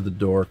because of the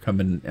door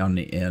coming on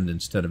the end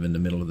instead of in the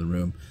middle of the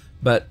room.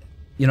 But,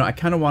 you know, I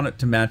kind of want it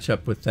to match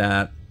up with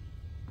that.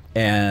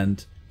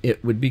 And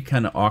it would be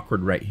kind of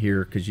awkward right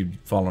here because you've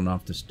fallen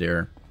off the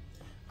stair.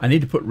 I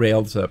need to put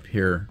rails up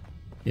here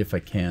if I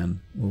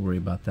can. We'll worry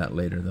about that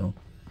later, though.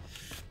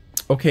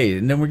 Okay,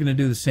 and then we're going to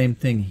do the same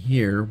thing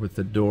here with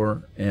the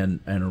door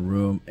and a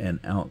room and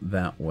out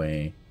that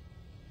way.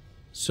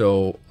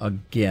 So,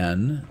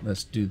 again,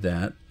 let's do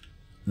that.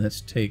 Let's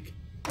take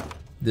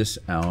this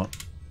out,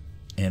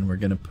 and we're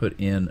going to put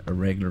in a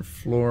regular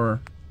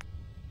floor,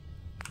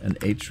 an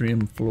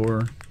atrium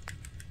floor.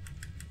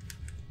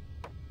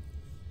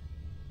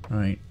 All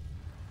right,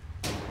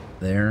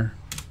 there.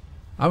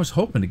 I was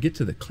hoping to get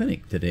to the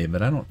clinic today,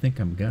 but I don't think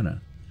I'm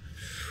gonna.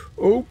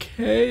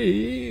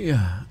 Okay,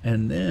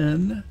 and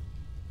then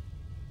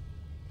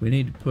we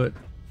need to put,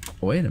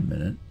 wait a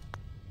minute.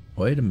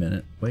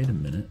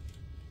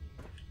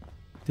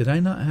 Did I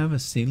not have a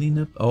ceiling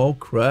up? Oh,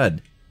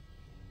 crud.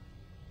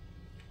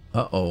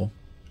 Uh-oh.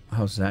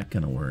 How's that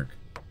gonna work?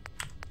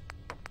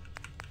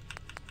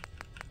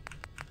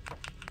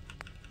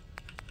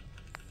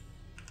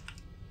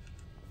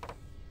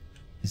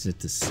 Is it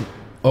the...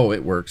 Oh,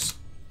 it works.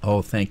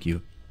 Oh, thank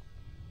you.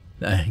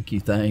 Thank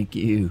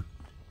you.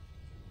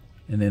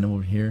 And then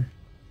over here.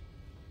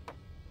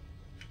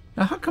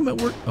 Now, how come it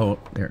worked? Oh,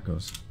 there it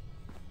goes.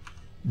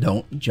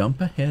 Don't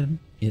jump ahead.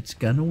 It's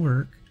gonna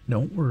work.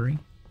 Don't worry.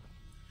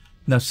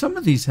 Now, some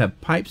of these have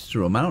pipes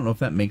through them. I don't know if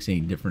that makes any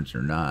difference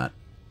or not.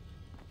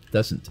 It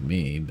doesn't to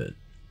me, but,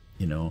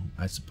 you know,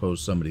 I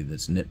suppose somebody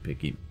that's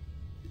nitpicky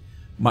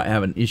might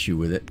have an issue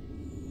with it.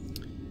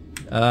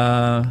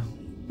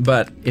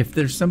 But if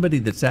there's somebody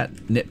that's that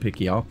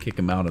nitpicky, I'll kick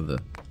him out of the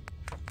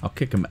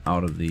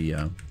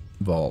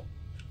vault.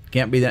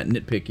 Can't be that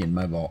nitpicky in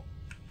my vault.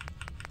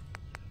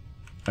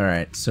 All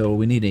right, so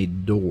we need a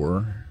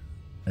door.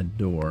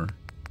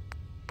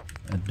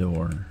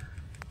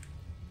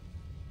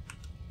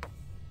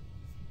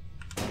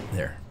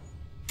 There.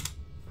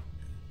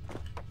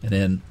 And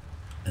then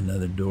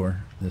another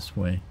door this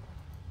way.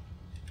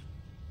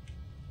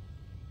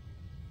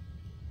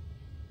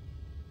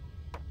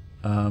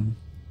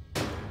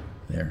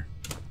 There.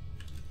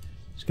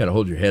 Just got to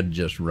hold your head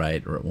just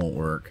right or it won't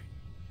work.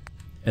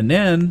 And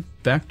then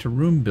back to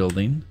room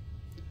building.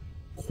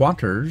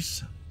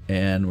 Quarters.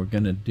 And we're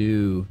going to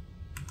do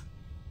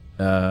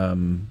a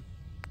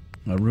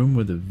room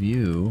with a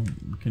view.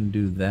 We can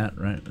do that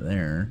right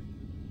there.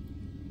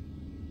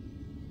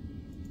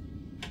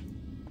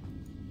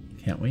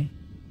 Can't we?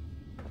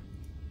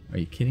 Are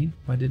you kidding?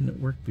 Why didn't it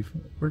work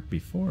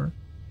before?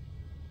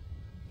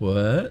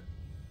 What?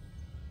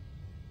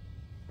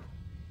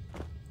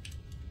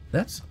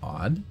 That's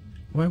odd.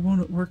 Why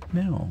won't it work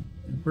now?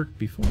 It worked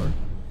before.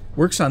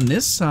 Works on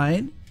this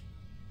side.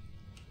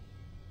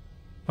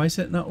 Why does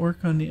it not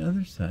work on the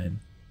other side?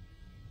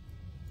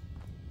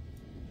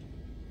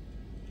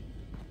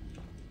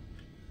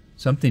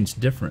 Something's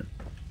different.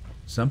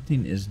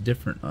 Something is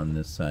different on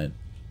this side.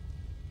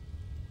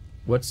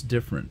 What's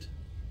different?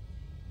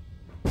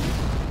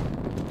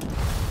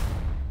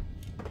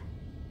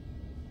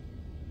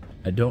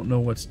 I don't know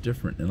what's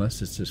different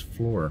unless it's this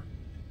floor.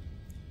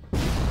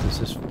 Does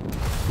this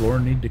floor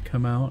need to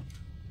come out?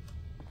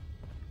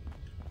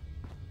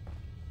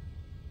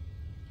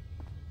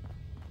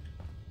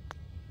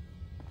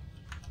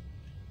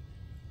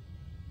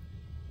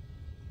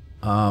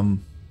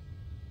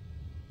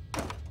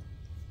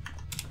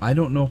 I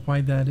don't know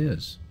why that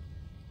is.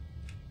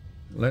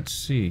 Let's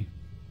see.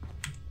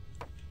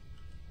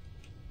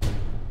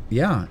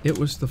 Yeah, it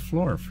was the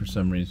floor for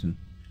some reason.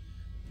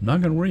 I'm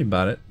not going to worry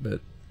about it,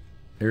 but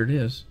there it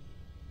is.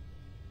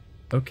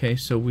 Okay,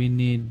 so we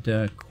need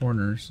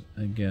corners,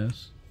 I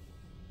guess.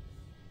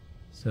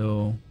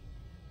 So,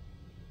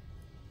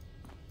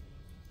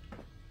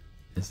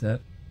 is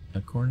that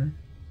a corner?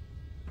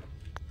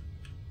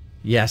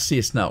 Yeah, see,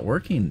 it's not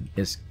working.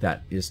 It's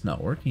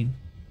not working.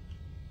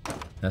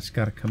 That's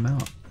got to come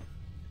out.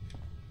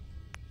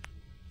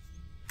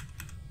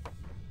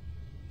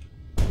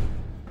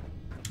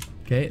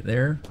 Okay,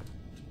 there.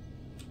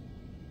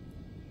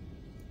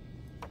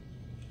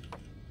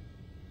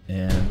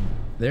 And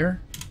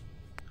there.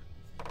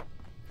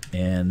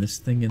 And this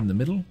thing in the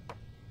middle.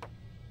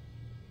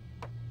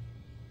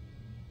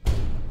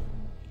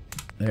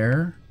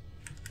 There.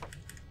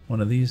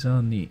 One of these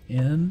on the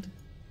end.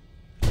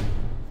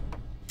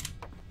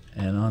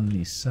 And on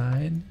the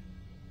side.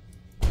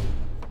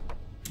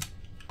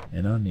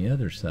 And on the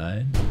other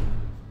side.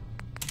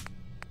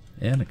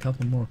 And a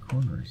couple more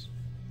corners.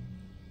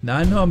 Now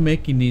I know I'm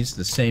making these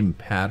the same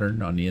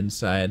pattern on the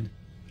inside,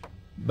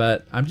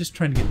 but I'm just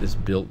trying to get this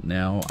built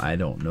now. I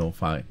don't know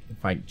if I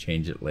can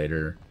change it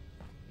later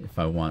if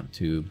I want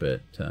to,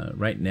 but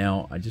right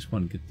now I just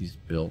want to get these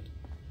built.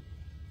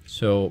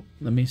 So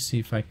let me see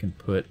if I can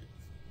put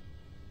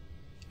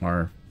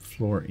our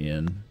floor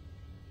in.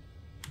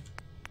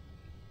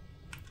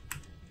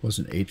 It was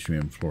an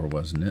atrium floor,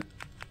 wasn't it?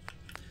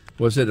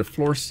 Was it a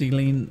floor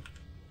ceiling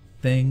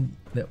thing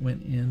that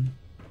went in?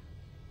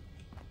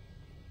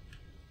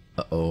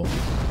 Uh-oh.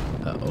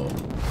 Uh-oh.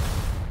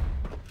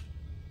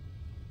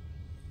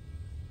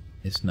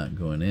 It's not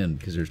going in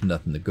because there's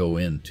nothing to go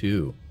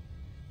into.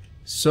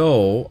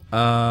 So,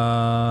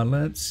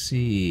 let's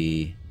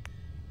see.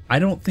 I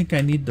don't think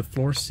I need the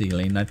floor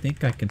ceiling. I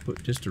think I can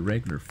put just a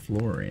regular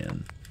floor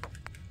in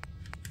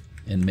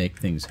and make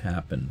things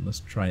happen.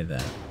 Let's try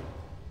that.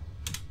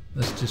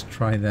 Let's just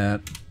try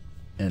that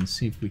and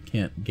see if we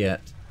can't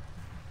get...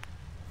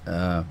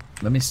 let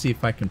me see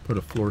if I can put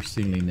a floor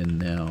ceiling in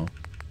now.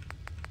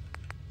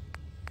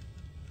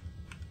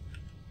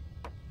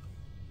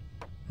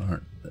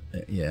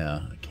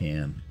 Yeah, I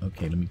can.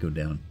 Okay, let me go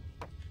down.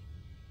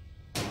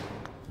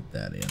 Put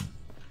that in.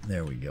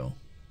 There we go.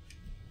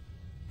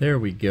 There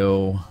we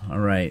go. All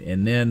right,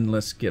 and then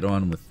let's get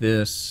on with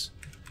this.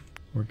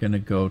 We're going to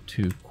go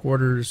to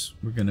quarters.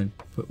 We're going to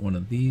put one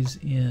of these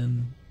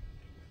in.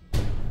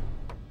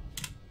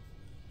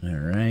 All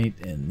right,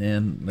 and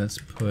then let's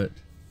put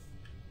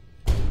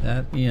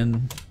that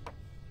in.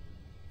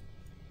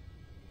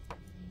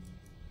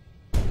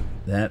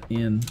 That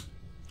in.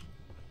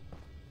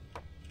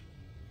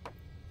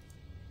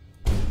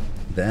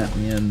 That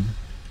in.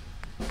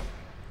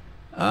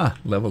 Ah,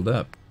 leveled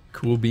up.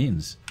 Cool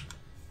beans.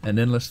 And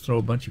then let's throw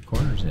a bunch of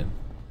corners in.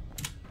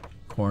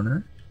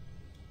 Corner.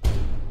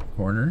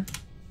 Corner.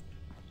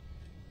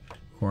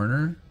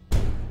 Corner.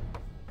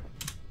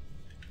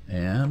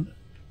 And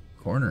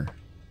corner.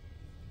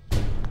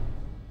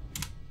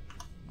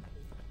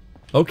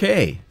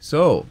 Okay,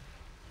 so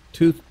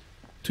two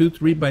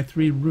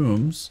 3x3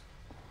 rooms.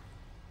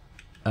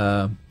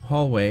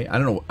 Hallway. I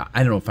don't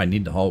know if I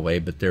need the hallway,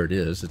 but there it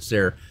is. It's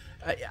there.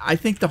 I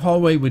think the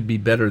hallway would be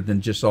better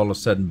than just all of a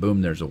sudden,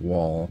 boom, there's a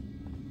wall.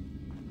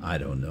 I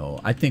don't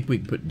know. I think we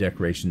could put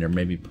decoration there.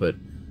 Maybe put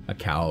a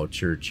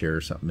couch or a chair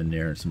or something in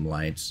there and some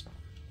lights.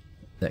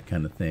 That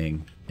kind of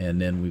thing. And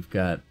then we've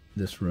got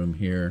this room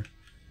here.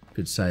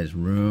 Good sized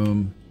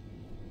room.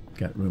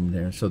 Got room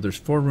there. So there's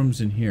 4 rooms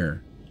in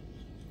here.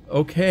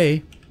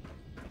 Okay.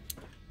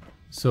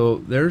 So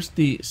there's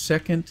the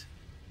second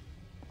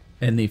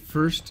and the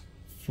first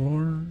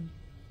floor.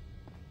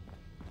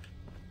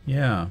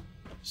 Yeah.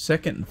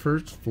 Second and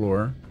first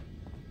floor.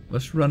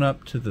 Let's run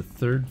up to the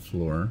 3rd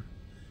floor.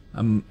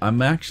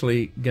 I'm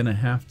actually gonna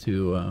have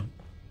to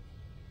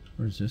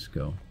where does this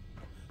go?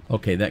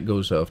 Okay, that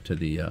goes off to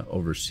the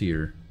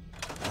overseer.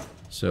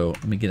 So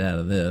let me get out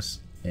of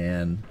this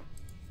and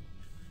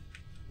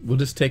we'll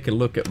just take a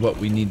look at what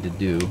we need to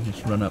do.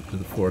 Let's run up to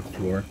the 4th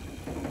floor.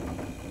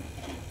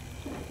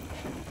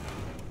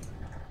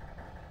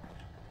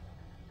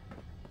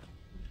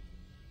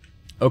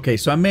 Okay,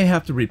 so I may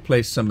have to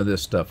replace some of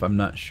this stuff, I'm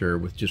not sure,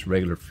 with just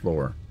regular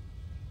floor.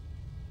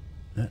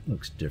 That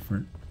looks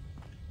different.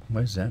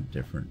 Why is that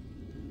different?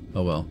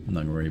 Oh well, I'm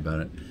not gonna worry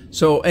about it.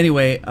 So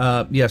anyway,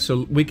 yeah,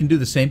 so we can do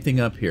the same thing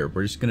up here.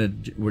 We're just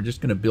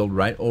gonna build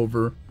right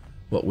over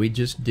what we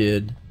just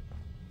did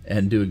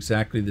and do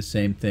exactly the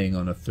same thing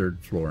on a third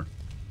floor.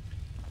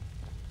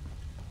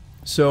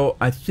 So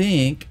I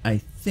think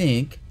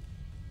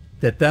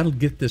that that'll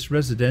get this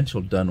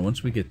residential done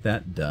once we get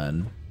that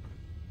done,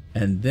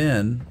 and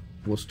then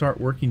we'll start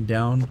working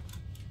down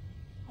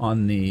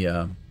on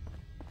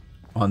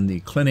the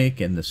clinic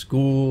and the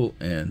school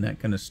and that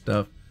kind of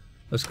stuff.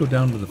 Let's go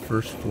down to the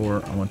first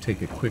floor. I want to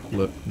take a quick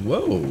look.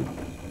 Whoa,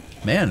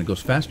 man, it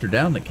goes faster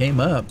down than it came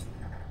up.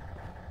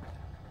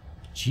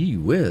 Gee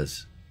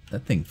whiz,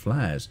 that thing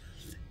flies.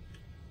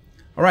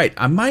 All right,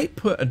 I might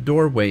put a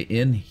doorway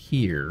in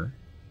here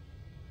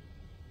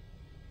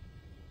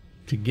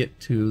to get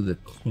to the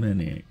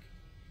clinic,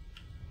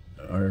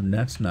 or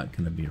that's not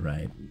going to be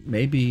right.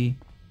 Maybe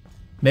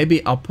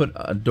I'll put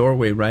a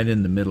doorway right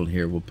in the middle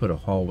here. We'll put a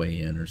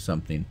hallway in or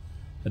something.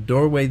 A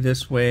doorway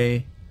this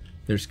way.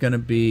 There's going to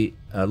be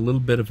a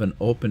little bit of an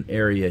open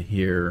area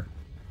here.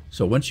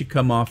 So once you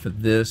come off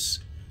of this,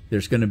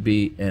 there's going to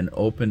be an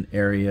open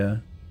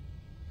area,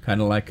 kind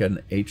of like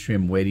an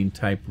atrium waiting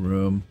type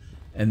room.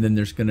 And then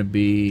there's going to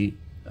be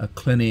a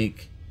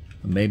clinic,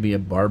 maybe a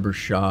barber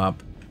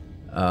shop,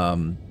 a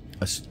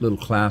little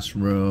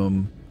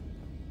classroom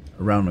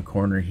around the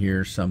corner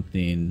here,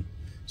 something.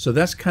 So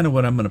that's kind of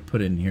what I'm going to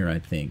put in here, I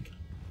think,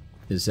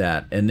 is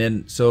that. And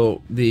then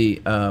so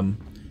the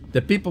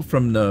people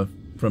from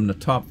the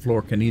top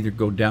floor can either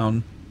go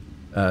down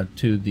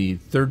to the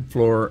third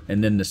floor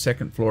and then the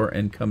second floor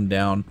and come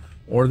down,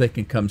 or they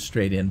can come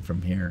straight in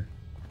from here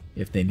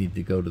if they need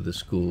to go to the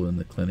school and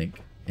the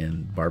clinic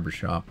and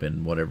barbershop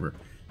and whatever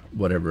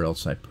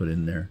else I put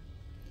in there.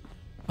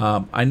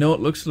 I know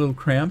it looks a little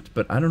cramped,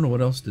 but I don't know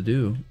what else to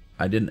do.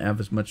 I didn't have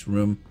as much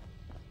room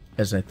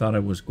as I thought I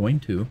was going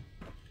to,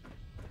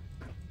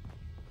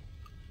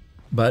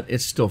 but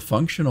it's still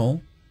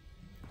functional.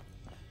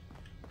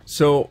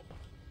 So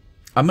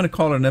I'm going to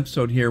call it an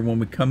episode here. When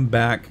we come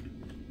back,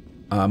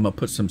 I'm going to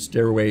put some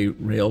stairway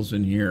rails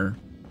in here,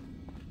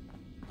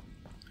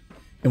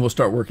 and we'll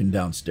start working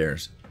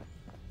downstairs.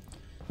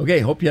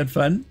 Okay, hope you had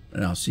fun,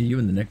 and I'll see you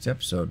in the next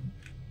episode.